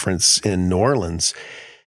conference in New Orleans.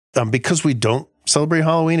 Because we don't celebrate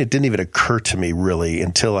Halloween, it didn't even occur to me really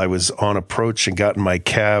until I was on approach and got in my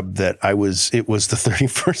cab that it was the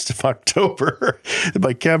 31st of October.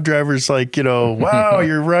 My cab driver's like, wow,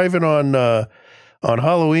 you're arriving on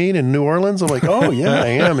Halloween in New Orleans. I'm like, oh yeah, I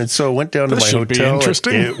am. And so I went down to my hotel.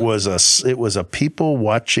 It was a people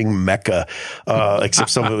watching Mecca, except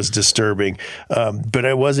some of it was disturbing. But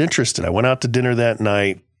I was interested. I went out to dinner that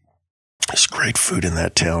night. There's great food in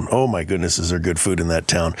that town. Oh my goodness, is there good food in that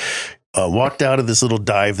town? Walked out of this little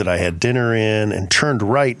dive that I had dinner in and turned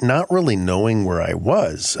right, not really knowing where I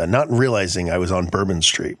was, not realizing I was on Bourbon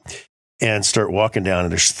Street. And start walking down,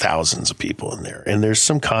 and there's thousands of people in there. And there's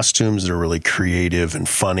some costumes that are really creative and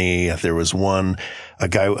funny. There was one I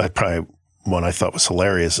thought was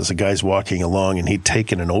hilarious is a guy's walking along, and he'd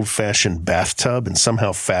taken an old-fashioned bathtub and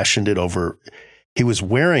somehow fashioned it over. He was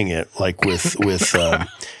wearing it like with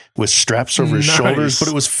straps over his shoulders, but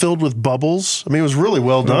it was filled with bubbles. I mean, it was really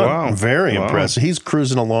well done. Wow. Very impressive. He's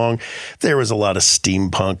cruising along. There was a lot of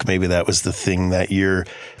steampunk. Maybe that was the thing that year.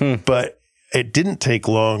 But it didn't take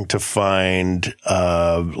long to find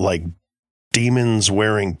like demons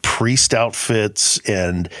wearing priest outfits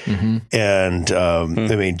and I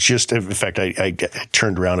mean, just in fact, I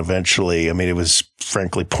turned around eventually. I mean, it was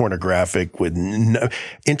frankly pornographic with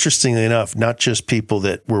interestingly enough, not just people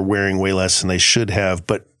that were wearing way less than they should have,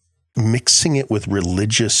 but mixing it with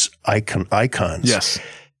religious icons. Yes.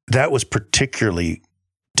 That was particularly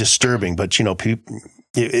disturbing, but people,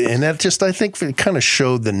 and that just, I think it kind of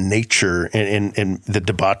showed the nature and the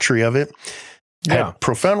debauchery of it. Yeah. I had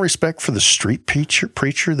profound respect for the street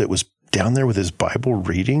preacher that was down there with his Bible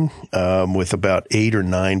reading, with about 8 or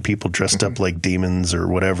 9 people dressed up like demons or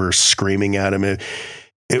whatever, screaming at him.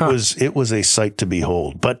 It was a sight to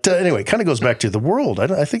behold. But anyway, it kind of goes back to the world.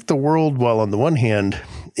 I think the world, while on the one hand,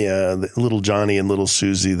 little Johnny and little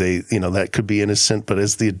Susie, that could be innocent, but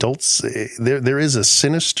as the adults, there is a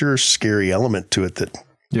sinister, scary element to it that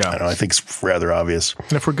I think it's rather obvious.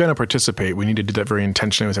 And if we're going to participate, we need to do that very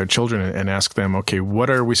intentionally with our children and ask them, okay, what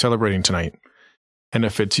are we celebrating tonight? And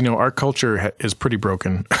if it's, our culture is pretty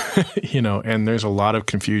broken, and there's a lot of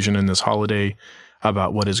confusion in this holiday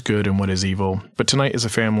about what is good and what is evil. But tonight as a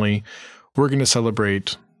family, we're going to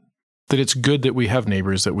celebrate that it's good that we have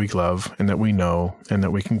neighbors that we love and that we know and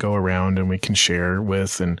that we can go around and we can share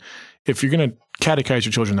with. And if you're going to catechize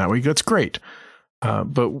your children that way, that's great.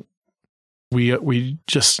 But we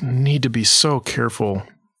just need to be so careful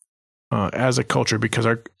as a culture, because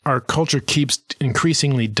our culture keeps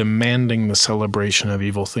increasingly demanding the celebration of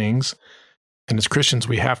evil things. And as Christians,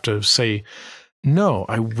 we have to say, no,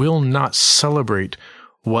 I will not celebrate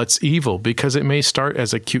what's evil, because it may start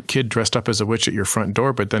as a cute kid dressed up as a witch at your front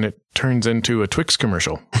door, but then it turns into a Twix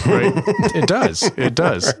commercial, right? It does.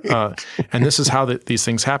 And this is how these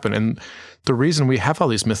things happen. And the reason we have all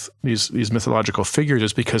these mythological figures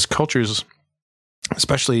is because cultures,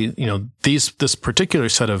 especially, this particular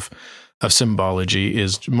set of symbology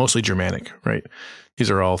is mostly Germanic, right?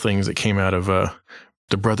 These are all things that came out of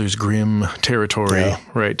the Brothers Grimm territory,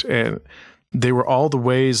 right? And they were all the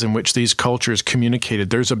ways in which these cultures communicated.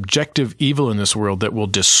 There's objective evil in this world that will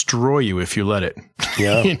destroy you if you let it.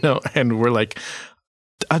 Yeah. And we're like,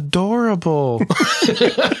 adorable.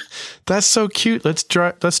 That's so cute. Let's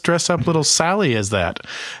dress up little Sally as that.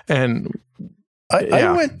 And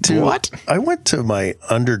I went to my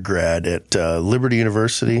undergrad at Liberty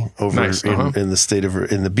University over in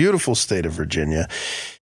the beautiful state of Virginia.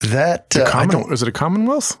 Is it a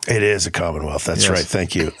Commonwealth? It is a Commonwealth. That's right.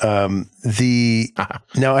 Thank you.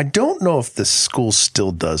 Now I don't know if the school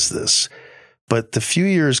still does this, but the few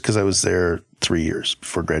years, because I was there 3 years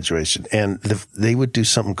before graduation, and they would do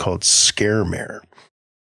something called Scaremare.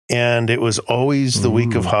 And it was always the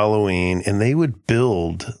week of Halloween, and they would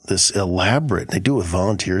build this elaborate, they do it with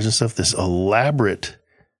volunteers and stuff, this elaborate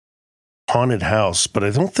haunted house. But I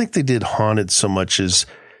don't think they did haunted so much as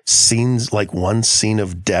scenes, like one scene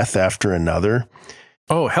of death after another.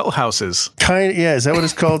 Oh, hell houses. Is that what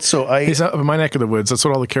it's called? So it's out of my neck of the woods. That's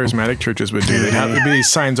what all the charismatic churches would do. They'd have to be these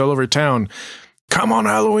signs all over town. Come on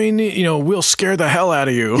Halloween, we'll scare the hell out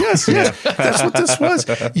of you. Yes, that's what this was.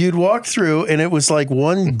 You'd walk through, and it was like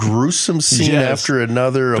one gruesome scene after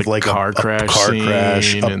another of like a car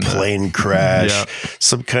crash, a plane crash,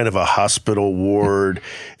 some kind of a hospital ward.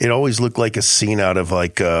 It always looked like a scene out of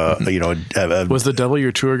like was the devil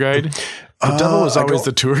your tour guide? The devil was always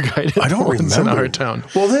the tour guide. I don't remember in our town.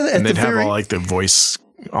 Well, then they'd have all like the voice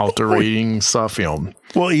altering stuff.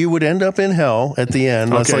 Well, you would end up in hell at the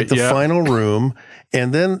end. That's like the final room.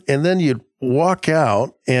 And then you'd walk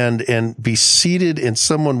out and be seated, and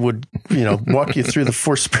someone would, walk you through the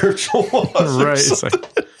 4 spiritual laws. Right.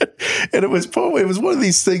 And it was one of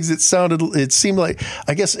these things that it seemed like,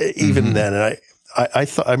 I guess even then, and I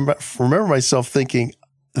remember myself thinking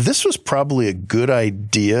this was probably a good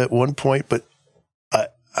idea at one point, but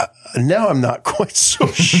now I'm not quite so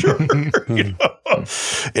sure.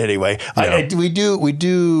 Anyway, we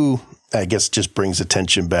do. I guess just brings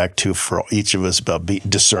attention back to, for each of us, about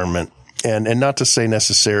discernment, and not to say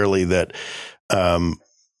necessarily that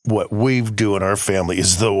what we do in our family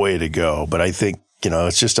is the way to go, but I think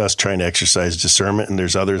it's just us trying to exercise discernment. And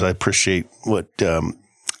there's others. I appreciate what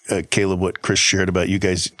Caleb, what Chris shared about you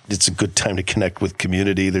guys. It's a good time to connect with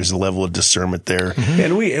community. There's a level of discernment there,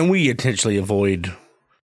 and we intentionally avoid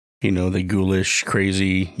the ghoulish,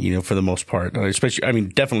 crazy, for the most part. Especially,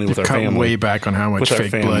 definitely with our family. Way back on how much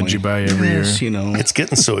fake blood you buy every year. It's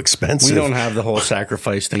getting so expensive. We don't have the whole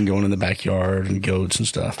sacrifice thing going in the backyard and goats and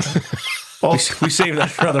stuff. we save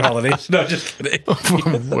that for other holidays. No, just kidding.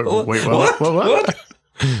 Wait, what?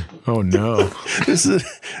 Oh no!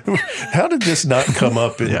 How did this not come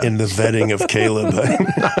up in the vetting of Caleb?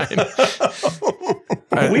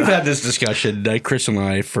 We've had this discussion, Chris and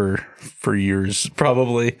I, for years,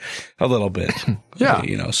 probably a little bit.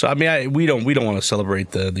 Yeah, So we don't want to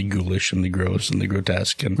celebrate the ghoulish and the gross and the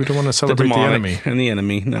grotesque, and we don't want to celebrate the enemy and the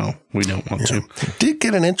enemy. No, we don't want to. Did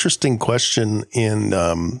get an interesting question in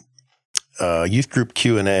youth group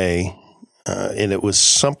Q&A. And it was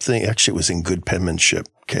something, actually it was in good penmanship,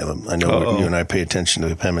 Caleb. I know you and I pay attention to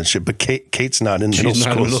the penmanship, but Kate's not in middle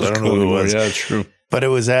school, so I don't know who it was. Yeah, it's true. But it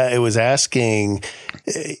was asking,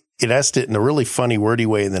 it asked it in a really funny, wordy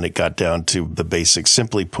way, and then it got down to the basics.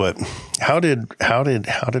 Simply put, how did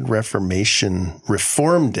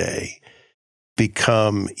Reform Day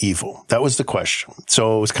become evil? That was the question.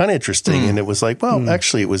 So it was kind of interesting. And it was like, well,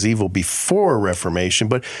 actually it was evil before Reformation.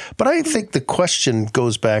 But I think the question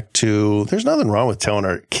goes back to, there's nothing wrong with telling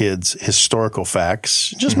our kids historical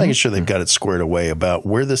facts, just making sure they've got it squared away about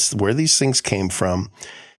where these things came from.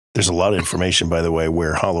 There's a lot of information, by the way,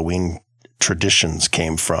 where Halloween traditions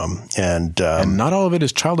came from, and not all of it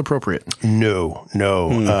is child appropriate. No.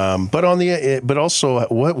 But also,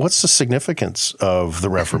 what's the significance of the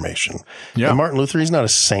Reformation? Yeah, and Martin Luther, he's not a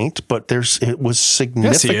saint, but it was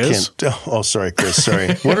significant. Yes, he is. Oh, sorry, Chris.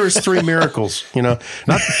 Sorry. What are his 3 miracles? Not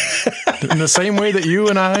in the same way that you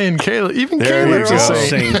and I and Caleb, even Caleb's a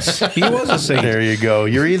saint. He was a saint. There you go.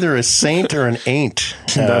 You're either a saint or an ain't.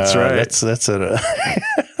 That's right. That's it.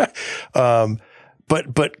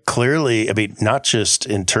 But clearly, I mean, not just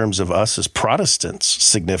in terms of us as Protestants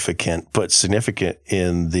significant, but significant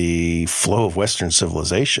in the flow of Western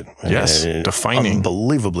civilization. Yes, defining.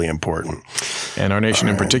 Unbelievably important. And our nation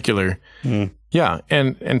in particular. Yeah,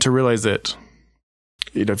 and to realize that,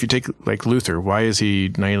 if you take like Luther, why is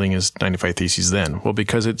he nailing his 95 Theses then? Well,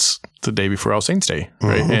 because it's the day before All Saints' Day,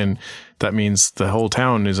 right? And that means the whole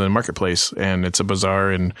town is a marketplace and it's a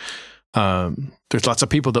bazaar, and there's lots of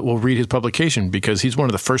people that will read his publication because he's one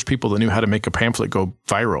of the first people that knew how to make a pamphlet go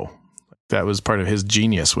viral. That was part of his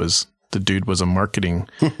genius. Was the dude was a marketing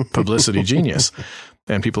publicity genius,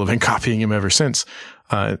 and people have been copying him ever since.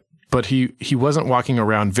 But he wasn't walking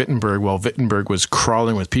around Wittenberg while Wittenberg was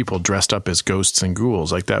crawling with people dressed up as ghosts and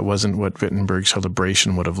ghouls. Like, that wasn't what Wittenberg's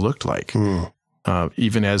celebration would have looked like.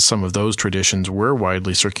 Even as some of those traditions were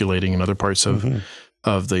widely circulating in other parts of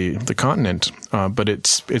the continent, but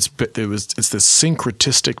it's this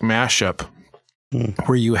syncretistic mashup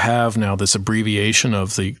where you have now this abbreviation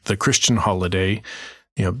of the Christian holiday,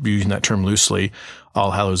 using that term loosely,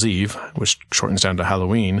 All Hallows Eve, which shortens down to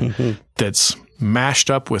Halloween, that's mashed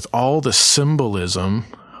up with all the symbolism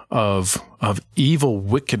of evil,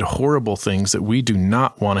 wicked, horrible things that we do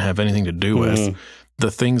not want to have anything to do with, the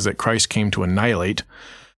things that Christ came to annihilate,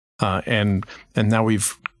 and now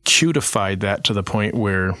we've cutified that to the point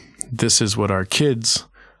where this is what our kids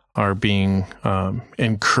are being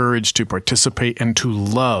encouraged to participate and to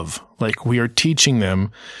love. Like, we are teaching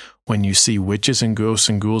them, when you see witches and ghosts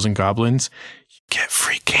and ghouls and goblins, you get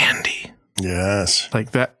free candy. Yes.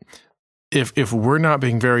 Like that. If we're not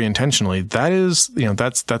being very intentionally, that is,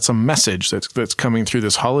 that's a message that's coming through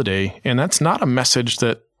this holiday. And that's not a message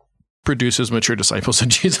that produces mature disciples of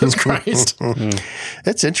Jesus Christ.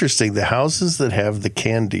 It's interesting. The houses that have the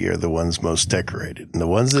candy are the ones most decorated. And the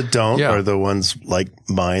ones that don't are the ones like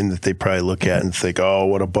mine that they probably look at and think, oh,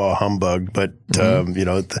 what a bah humbug. But,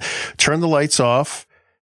 turn the lights off.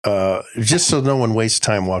 Just so no one wastes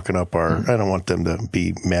time walking up I don't want them to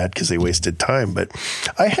be mad because they wasted time, but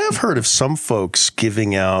I have heard of some folks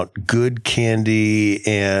giving out good candy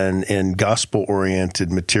and gospel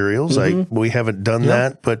oriented materials. We haven't done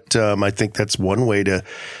that, but I think that's one way to.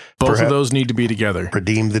 Both of those need to be together.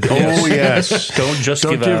 Redeem the day. Oh, yes.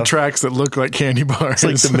 Don't give tracts that look like candy bars.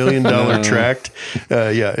 It's like the $1 million tract.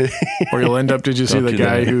 Yeah. Or you'll end up, did you see the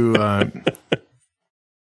guy who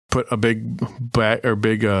put a big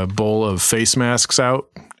bowl of face masks out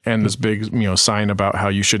and this big, sign about how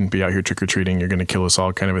you shouldn't be out here trick-or-treating, you're going to kill us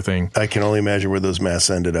all, kind of a thing. I can only imagine where those masks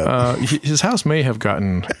ended up. His house may have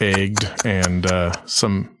gotten egged and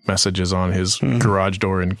some messages on his garage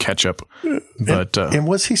door in ketchup. But and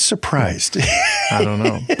was he surprised? I don't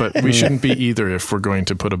know. But we shouldn't be either if we're going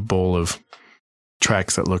to put a bowl of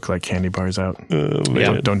tracks that look like candy bars out.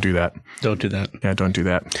 Don't do that. Don't do that. Yeah, don't do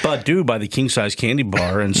that. But do buy the king size candy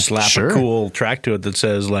bar and slap a cool track to it that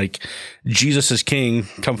says like, Jesus is king,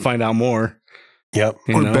 come find out more. Yep.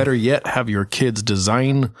 Or better yet, have your kids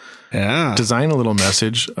design a little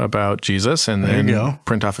message about Jesus and then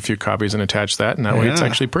print off a few copies and attach that. And that way it's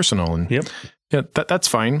actually personal. And that's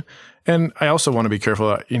fine. And I also want to be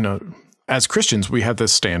careful, as Christians, we have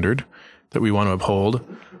this standard that we want to uphold.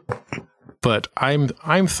 But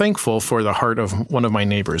I'm thankful for the heart of one of my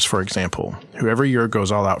neighbors, for example, who every year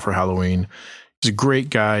goes all out for Halloween. He's a great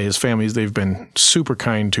guy. His families, they've been super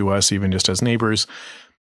kind to us, even just as neighbors.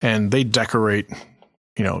 And they decorate,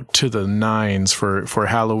 to the nines for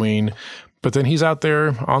Halloween. But then he's out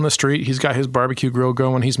there on the street. He's got his barbecue grill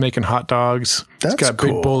going. He's making hot dogs. He's got a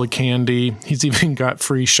big bowl of candy. He's even got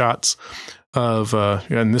free shots of,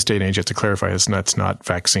 in this day and age, you have to clarify, that's not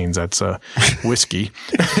vaccines, that's whiskey.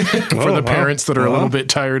 For the parents that are a little bit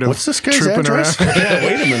tired of trooping around. Yeah,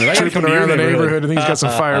 wait a minute. Trooping around the neighborhood. I think he's got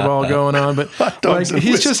some Fireball going on. But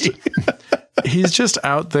he's just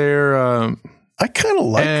out there I kind of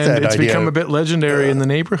like that idea. It's become a bit legendary in the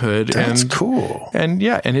neighborhood. That's cool. And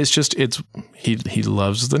he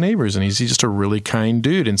loves the neighbors, and he's just a really kind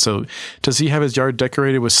dude. And so does he have his yard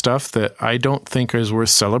decorated with stuff that I don't think is worth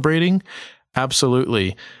celebrating?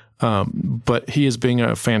 Absolutely. But he is being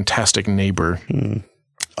a fantastic neighbor.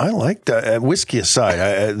 I like that. Whiskey aside,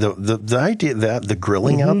 the idea that the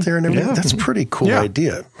grilling out there and everything, that's a pretty cool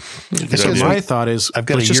idea. So my thought is,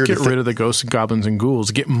 let's just get rid of the ghosts and goblins and ghouls,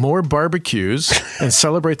 get more barbecues, and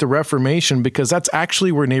celebrate the Reformation, because that's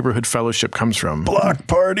actually where neighborhood fellowship comes from. Block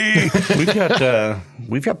party.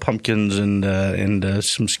 We've got pumpkins and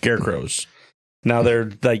some scarecrows. Now they're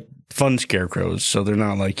like fun scarecrows, so they're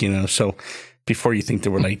not like, so. Before you think they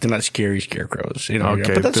were they're not scary scarecrows,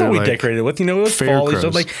 Okay, but that's what we decorated with, with follies, so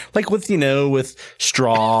like with, with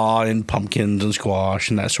straw and pumpkins and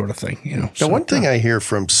squash and that sort of thing, Now, one thing I hear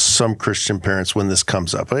from some Christian parents when this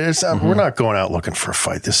comes up is we're not going out looking for a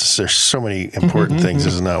fight. There's so many important things.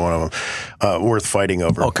 This is not one of them worth fighting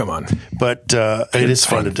over. Oh, come on. But it is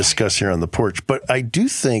fun to discuss here on the porch. But I do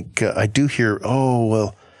think, I do hear,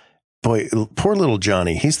 boy, poor little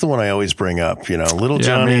Johnny. He's the one I always bring up, little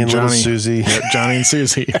Johnny and little Susie. Yep, Johnny and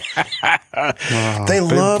Susie.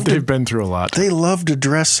 They've been through a lot. They love to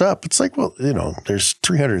dress up. It's like, well, there's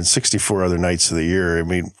 364 other nights of the year. I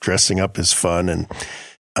mean, dressing up is fun. And,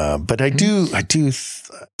 but I do,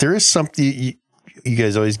 there is something, you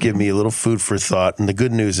guys always give me a little food for thought. And the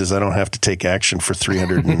good news is I don't have to take action for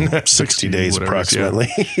 360 days approximately.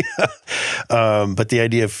 But the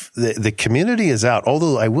idea of the community is out.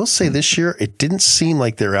 Although I will say this year, it didn't seem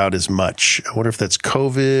like they're out as much. I wonder if that's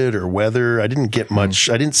COVID or weather. I didn't get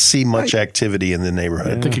much. I didn't see much activity in the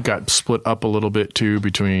neighborhood. I think it got split up a little bit too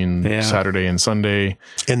between Saturday and Sunday.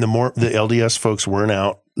 And the LDS folks weren't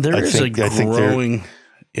out. There is a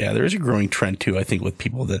trend too, I think, with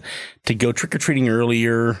people to go trick-or-treating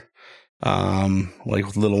earlier, like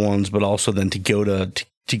with little ones, but also then to go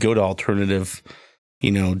to alternative,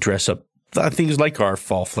 dress up things like our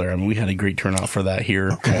fall flare. I mean, we had a great turnout for that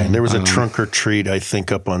here. Okay. And there was a trunk or treat, I think,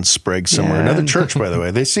 up on Sprague somewhere. Another church, by the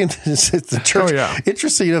way. They seem the church.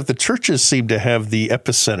 Interesting enough, the churches seem to have the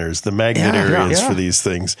epicenters, the magnet areas for these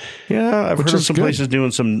things. Yeah, I've heard of some places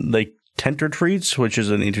doing some like tent retreats, which is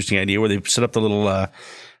an interesting idea, where they set up the little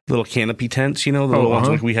canopy tents, the little ones,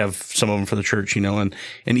 like we have some of them for the church, and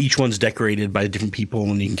each one's decorated by different people,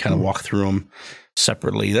 and you can kind of walk through them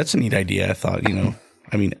separately. That's a neat idea. I thought,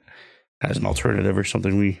 I mean, as an alternative or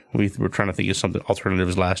something, we were trying to think of something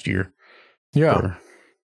alternatives last year. Yeah.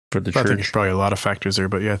 For the church. I think there's probably a lot of factors there,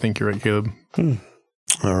 but I think you're right, Caleb.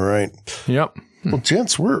 All right. Yep. Well,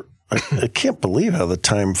 gents, I can't believe how the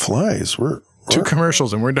time flies. We're 2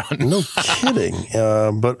 commercials and we're done. No kidding.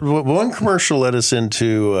 But one commercial led us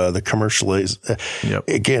into the commercial.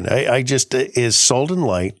 Again, I just is Salt and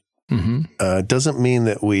Light. Doesn't mean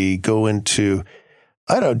that we go into,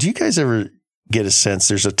 I don't know. Do you guys ever get a sense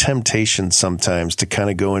there's a temptation sometimes to kind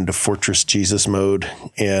of go into Fortress Jesus mode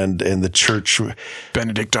and the church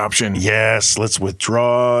Benedict option? Yes, let's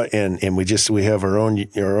withdraw and we have our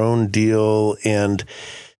own deal, and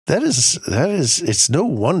that is it's no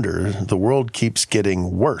wonder the world keeps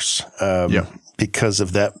getting worse because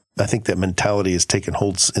of that. I think that mentality has taken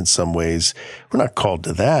hold in some ways. We're not called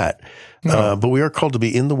to that. No. But we are called to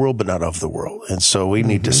be in the world, but not of the world. And so we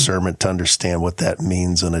need discernment to understand what that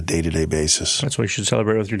means on a day-to-day basis. That's why you should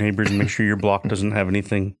celebrate with your neighbors and make sure your block doesn't have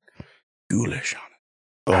anything ghoulish on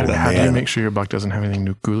it. How do you make sure your block doesn't have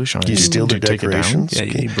anything ghoulish on it? Do you steal their decorations? Yeah,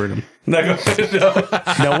 you burn them. No.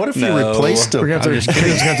 Now, what if you replaced them? We're going to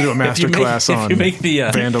have to do a master class on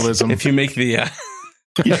vandalism. If you make the...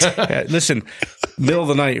 listen, middle of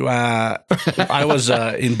the night, I was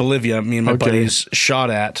in Bolivia. Me and my buddies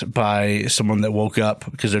shot at by someone that woke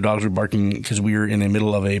up because their dogs were barking because we were in the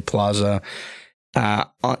middle of a plaza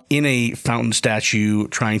in a fountain statue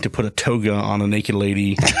trying to put a toga on a naked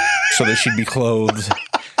lady so that she'd be clothed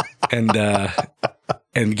and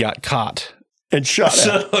got caught and shot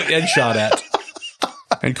at.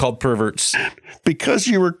 And called perverts. Because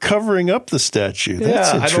you were covering up the statue.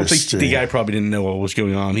 That's interesting. I don't think the guy probably didn't know what was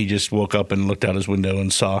going on. He just woke up and looked out his window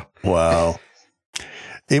and saw. Wow.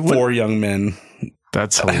 4 young men.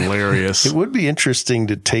 That's hilarious. It would be interesting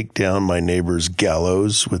to take down my neighbor's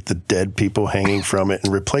gallows with the dead people hanging from it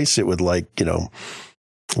and replace it with little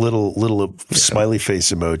smiley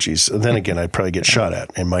face emojis. And then again, I'd probably get shot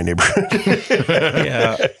at in my neighborhood.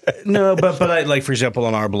 No, but I, like, for example,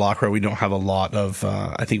 on our block where we don't have a lot of,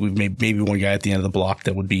 I think we've made maybe one guy at the end of the block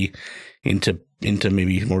that would be into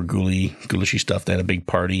maybe more ghoulishy stuff. They had a big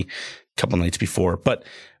party a couple nights before, but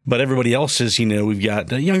everybody else is, we've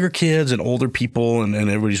got younger kids and older people and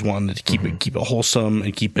everybody's wanting to keep it wholesome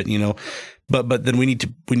and keep it, But then we need to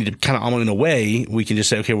kind of, in a way, we can just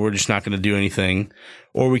say, okay, we're just not going to do anything,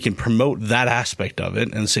 or we can promote that aspect of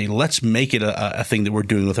it and say, let's make it a thing that we're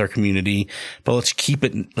doing with our community, but let's keep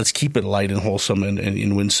it light and wholesome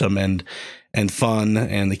and winsome and fun.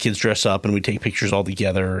 And the kids dress up and we take pictures all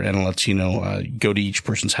together, and let's, go to each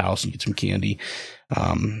person's house and get some candy.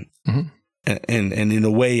 And in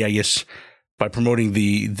a way, I guess, by promoting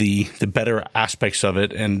the better aspects of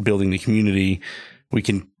it and building the community, we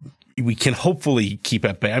can hopefully keep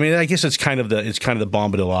at bay. I mean, I guess it's kind of the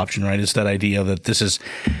Bombadil option, right? It's that idea that this is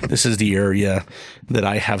the area that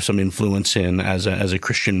I have some influence in as a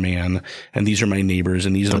Christian man, and these are my neighbors,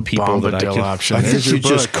 and these are the people that I can. Option. I think you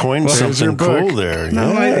just coined something cool there.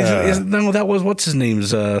 No, no, that was what's his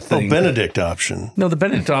name's thing. Benedict option. No, the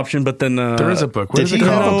Benedict option, but then there is a book. What is it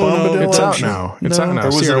called? It's out now. It's out now. Or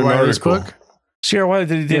was it an article? Book? Sierra Wiley,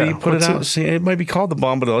 did he put it out? See, it might be called the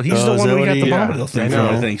Bombadil. He's the one who got the Bombadil thing from,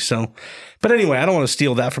 I think. So, but anyway, I don't want to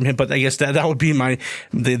steal that from him. But I guess that would be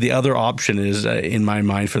the other option is in my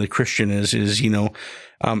mind for the Christian is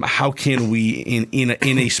how can we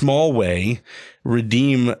in a small way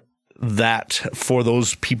redeem that for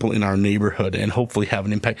those people in our neighborhood and hopefully have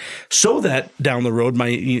an impact, so that down the road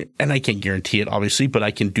and I can't guarantee it obviously, but I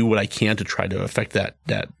can do what I can to try to affect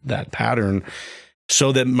that pattern.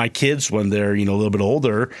 So that my kids, when they're, a little bit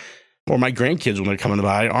older, or my grandkids, when they're coming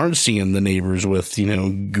by, aren't seeing the neighbors with,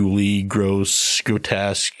 ghouly, gross,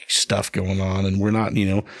 grotesque stuff going on. And we're not,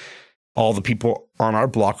 all the people on our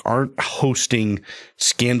block aren't hosting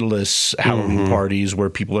scandalous Halloween parties where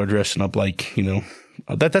people are dressing up like,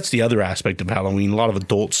 that's the other aspect of Halloween. A lot of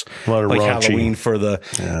adults like raunchy. Halloween for the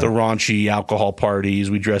raunchy alcohol parties.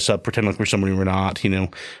 We dress up, pretend like we're somebody we're not,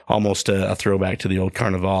 almost a throwback to the old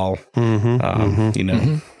Carnival, But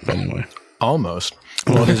anyway. Almost.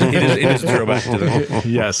 Well, it is a throwback to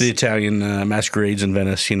the Italian masquerades in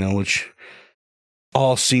Venice, which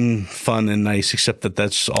all seem fun and nice, except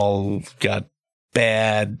that's all got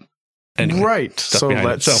bad. Anyway, right. So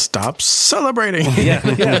let's stop celebrating.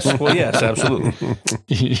 Yes. Well, yes,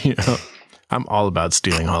 absolutely. I'm all about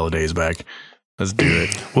stealing holidays back. Let's do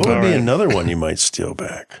it. What would be another one you might steal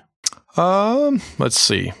back? Let's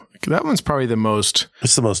see. That one's probably the most.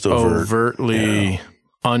 It's the most overtly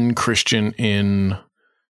unchristian in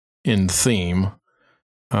theme.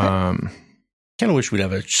 Kind of wish we'd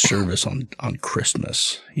have a service on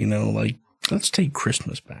Christmas. Let's take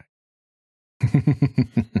Christmas back.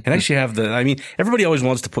 And actually have everybody always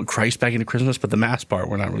wants to put Christ back into Christmas, but the Mass part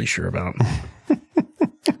we're not really sure about.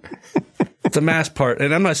 The Mass part,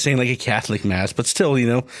 and I'm not saying like a Catholic Mass, but still,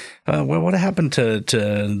 what happened to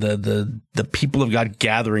the people of God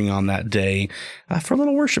gathering on that day for a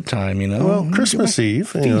little worship time? Well, Christmas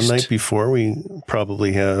Eve, night before, we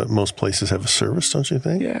probably most places have a service, don't you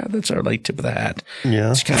think? Yeah, that's our tip of the hat.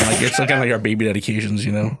 Yeah, it's kind of like our baby dedications.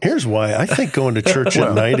 Here's why I think going to church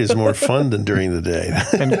at night is more fun than during the day.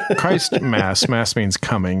 And Christ Mass means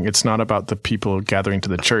coming. It's not about the people gathering to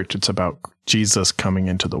the church. It's about Jesus coming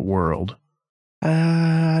into the world.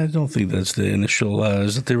 I don't think that's the initial.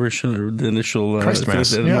 Is that the initial Christ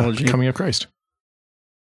Mass? Coming of Christ.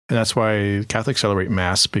 And that's why Catholics celebrate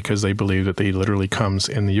Mass, because they believe that he literally comes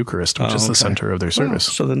in the Eucharist, which is the center of their service.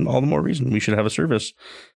 So then, all the more reason we should have a service.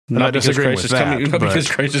 Not because Christ is coming. Not because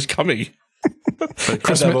Christ is coming.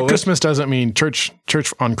 Christmas doesn't mean church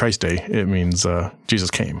on Christ Day. It means Jesus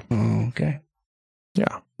came. Oh, okay.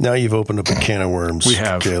 Yeah. Now you've opened up a can of worms. We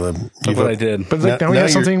have, Caleb. I did. But now we have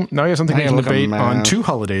something. Now we have something we can debate on 2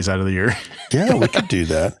 holidays out of the year. Yeah, we could do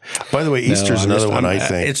that. By the way, Easter's another one. I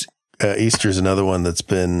think Easter's another one that's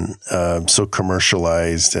been so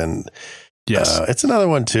commercialized, and it's another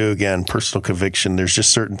one too. Again, personal conviction. There's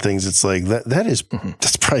just certain things. It's like that is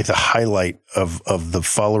that's probably the highlight of the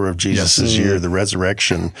follower of Jesus' year, the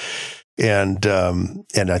resurrection, and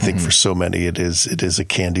I think for so many it is a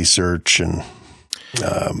candy search and.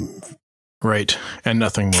 Right. And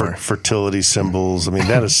nothing more. Fertility symbols.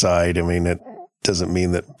 That aside, it doesn't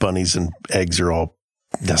mean that bunnies and eggs are all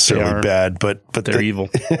necessarily bad, but they're evil.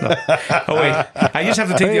 No. Oh, wait. I just have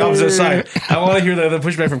to take the opposite side. I want to hear the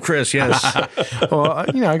pushback from Chris. Yes. Well,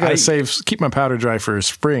 I got to keep my powder dry for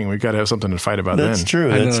spring. We've got to have something to fight about then. That's true.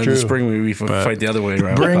 That's true. In the spring, we fight the other way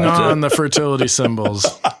around. Bring on the fertility symbols.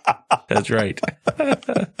 That's right. My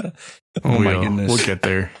goodness. We'll get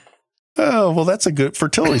there. Oh, well, that's a good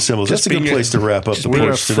fertility symbol. That's a good place to wrap up the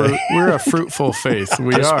porch today. We're a fruitful faith.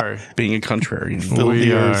 We are. Being a contrary.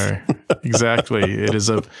 We are. Exactly.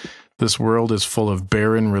 This world is full of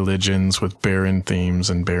barren religions with barren themes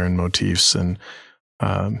and barren motifs, and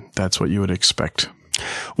that's what you would expect.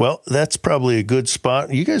 Well, that's probably a good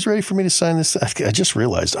spot. You guys ready for me to sign this? I just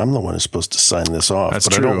realized I'm the one who's supposed to sign this off. That's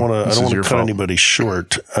but true. I don't want to cut anybody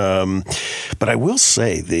short. But I will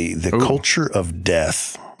say the culture of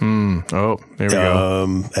death. There we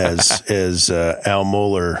go. as Al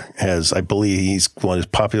Mohler has, I believe he's one who's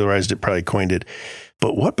popularized it, probably coined it.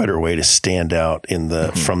 But what better way to stand out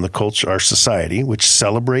from the culture, our society, which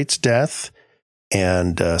celebrates death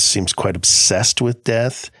and seems quite obsessed with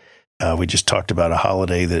death. We just talked about a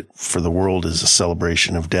holiday that for the world is a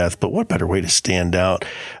celebration of death, but what better way to stand out?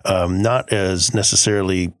 Not as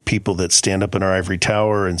necessarily people that stand up in our ivory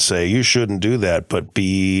tower and say, you shouldn't do that, but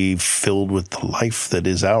be filled with the life that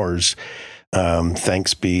is ours.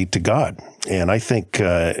 Thanks be to God. And I think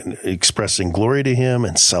expressing glory to him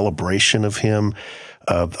and celebration of him,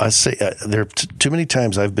 I say there too many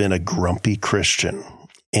times I've been a grumpy Christian,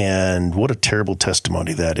 and what a terrible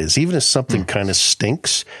testimony that is. Even if something kind of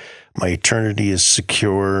stinks, my eternity is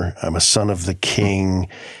secure. I'm a son of the King.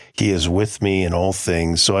 He is with me in all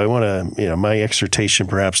things. So I want to, my exhortation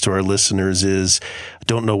perhaps to our listeners is,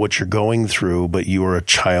 don't know what you're going through, but you are a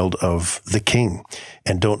child of the King,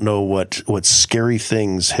 and don't know what scary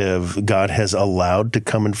things God has allowed to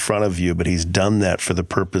come in front of you, but he's done that for the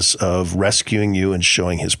purpose of rescuing you and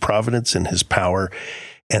showing his providence and his power.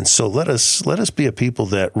 And so let us be a people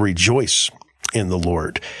that rejoice in the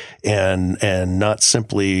Lord, and not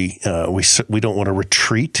simply we don't want to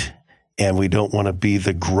retreat, and we don't want to be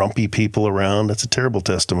the grumpy people around. That's a terrible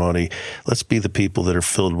testimony. Let's be the people that are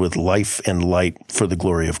filled with life and light for the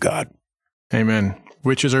glory of God. Amen.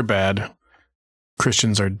 Witches are bad.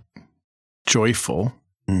 Christians are joyful,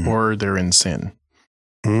 or they're in sin.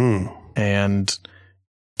 And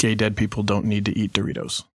gay dead people don't need to eat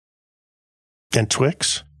Doritos. And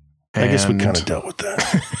Twix? I guess we kind of dealt with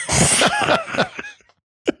that.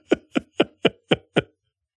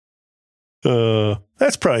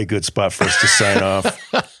 That's probably a good spot for us to sign off.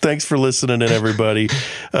 Thanks for listening, and everybody.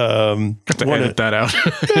 Edit that out.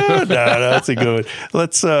 No, that's a good one.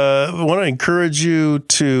 Let's want to encourage you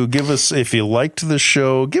to give us, if you liked the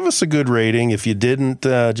show, give us a good rating. If you didn't,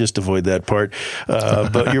 just avoid that part.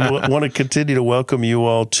 But you want to continue to welcome you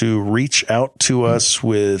all to reach out to us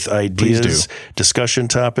with ideas, discussion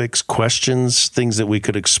topics, questions, things that we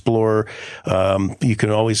could explore. You can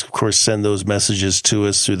always, of course, send those messages to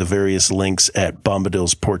us through the various links at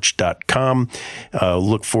bombadilsporch.com.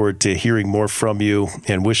 Look forward to hearing more from you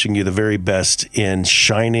and wishing you the very best in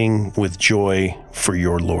shining with joy for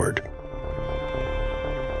your Lord.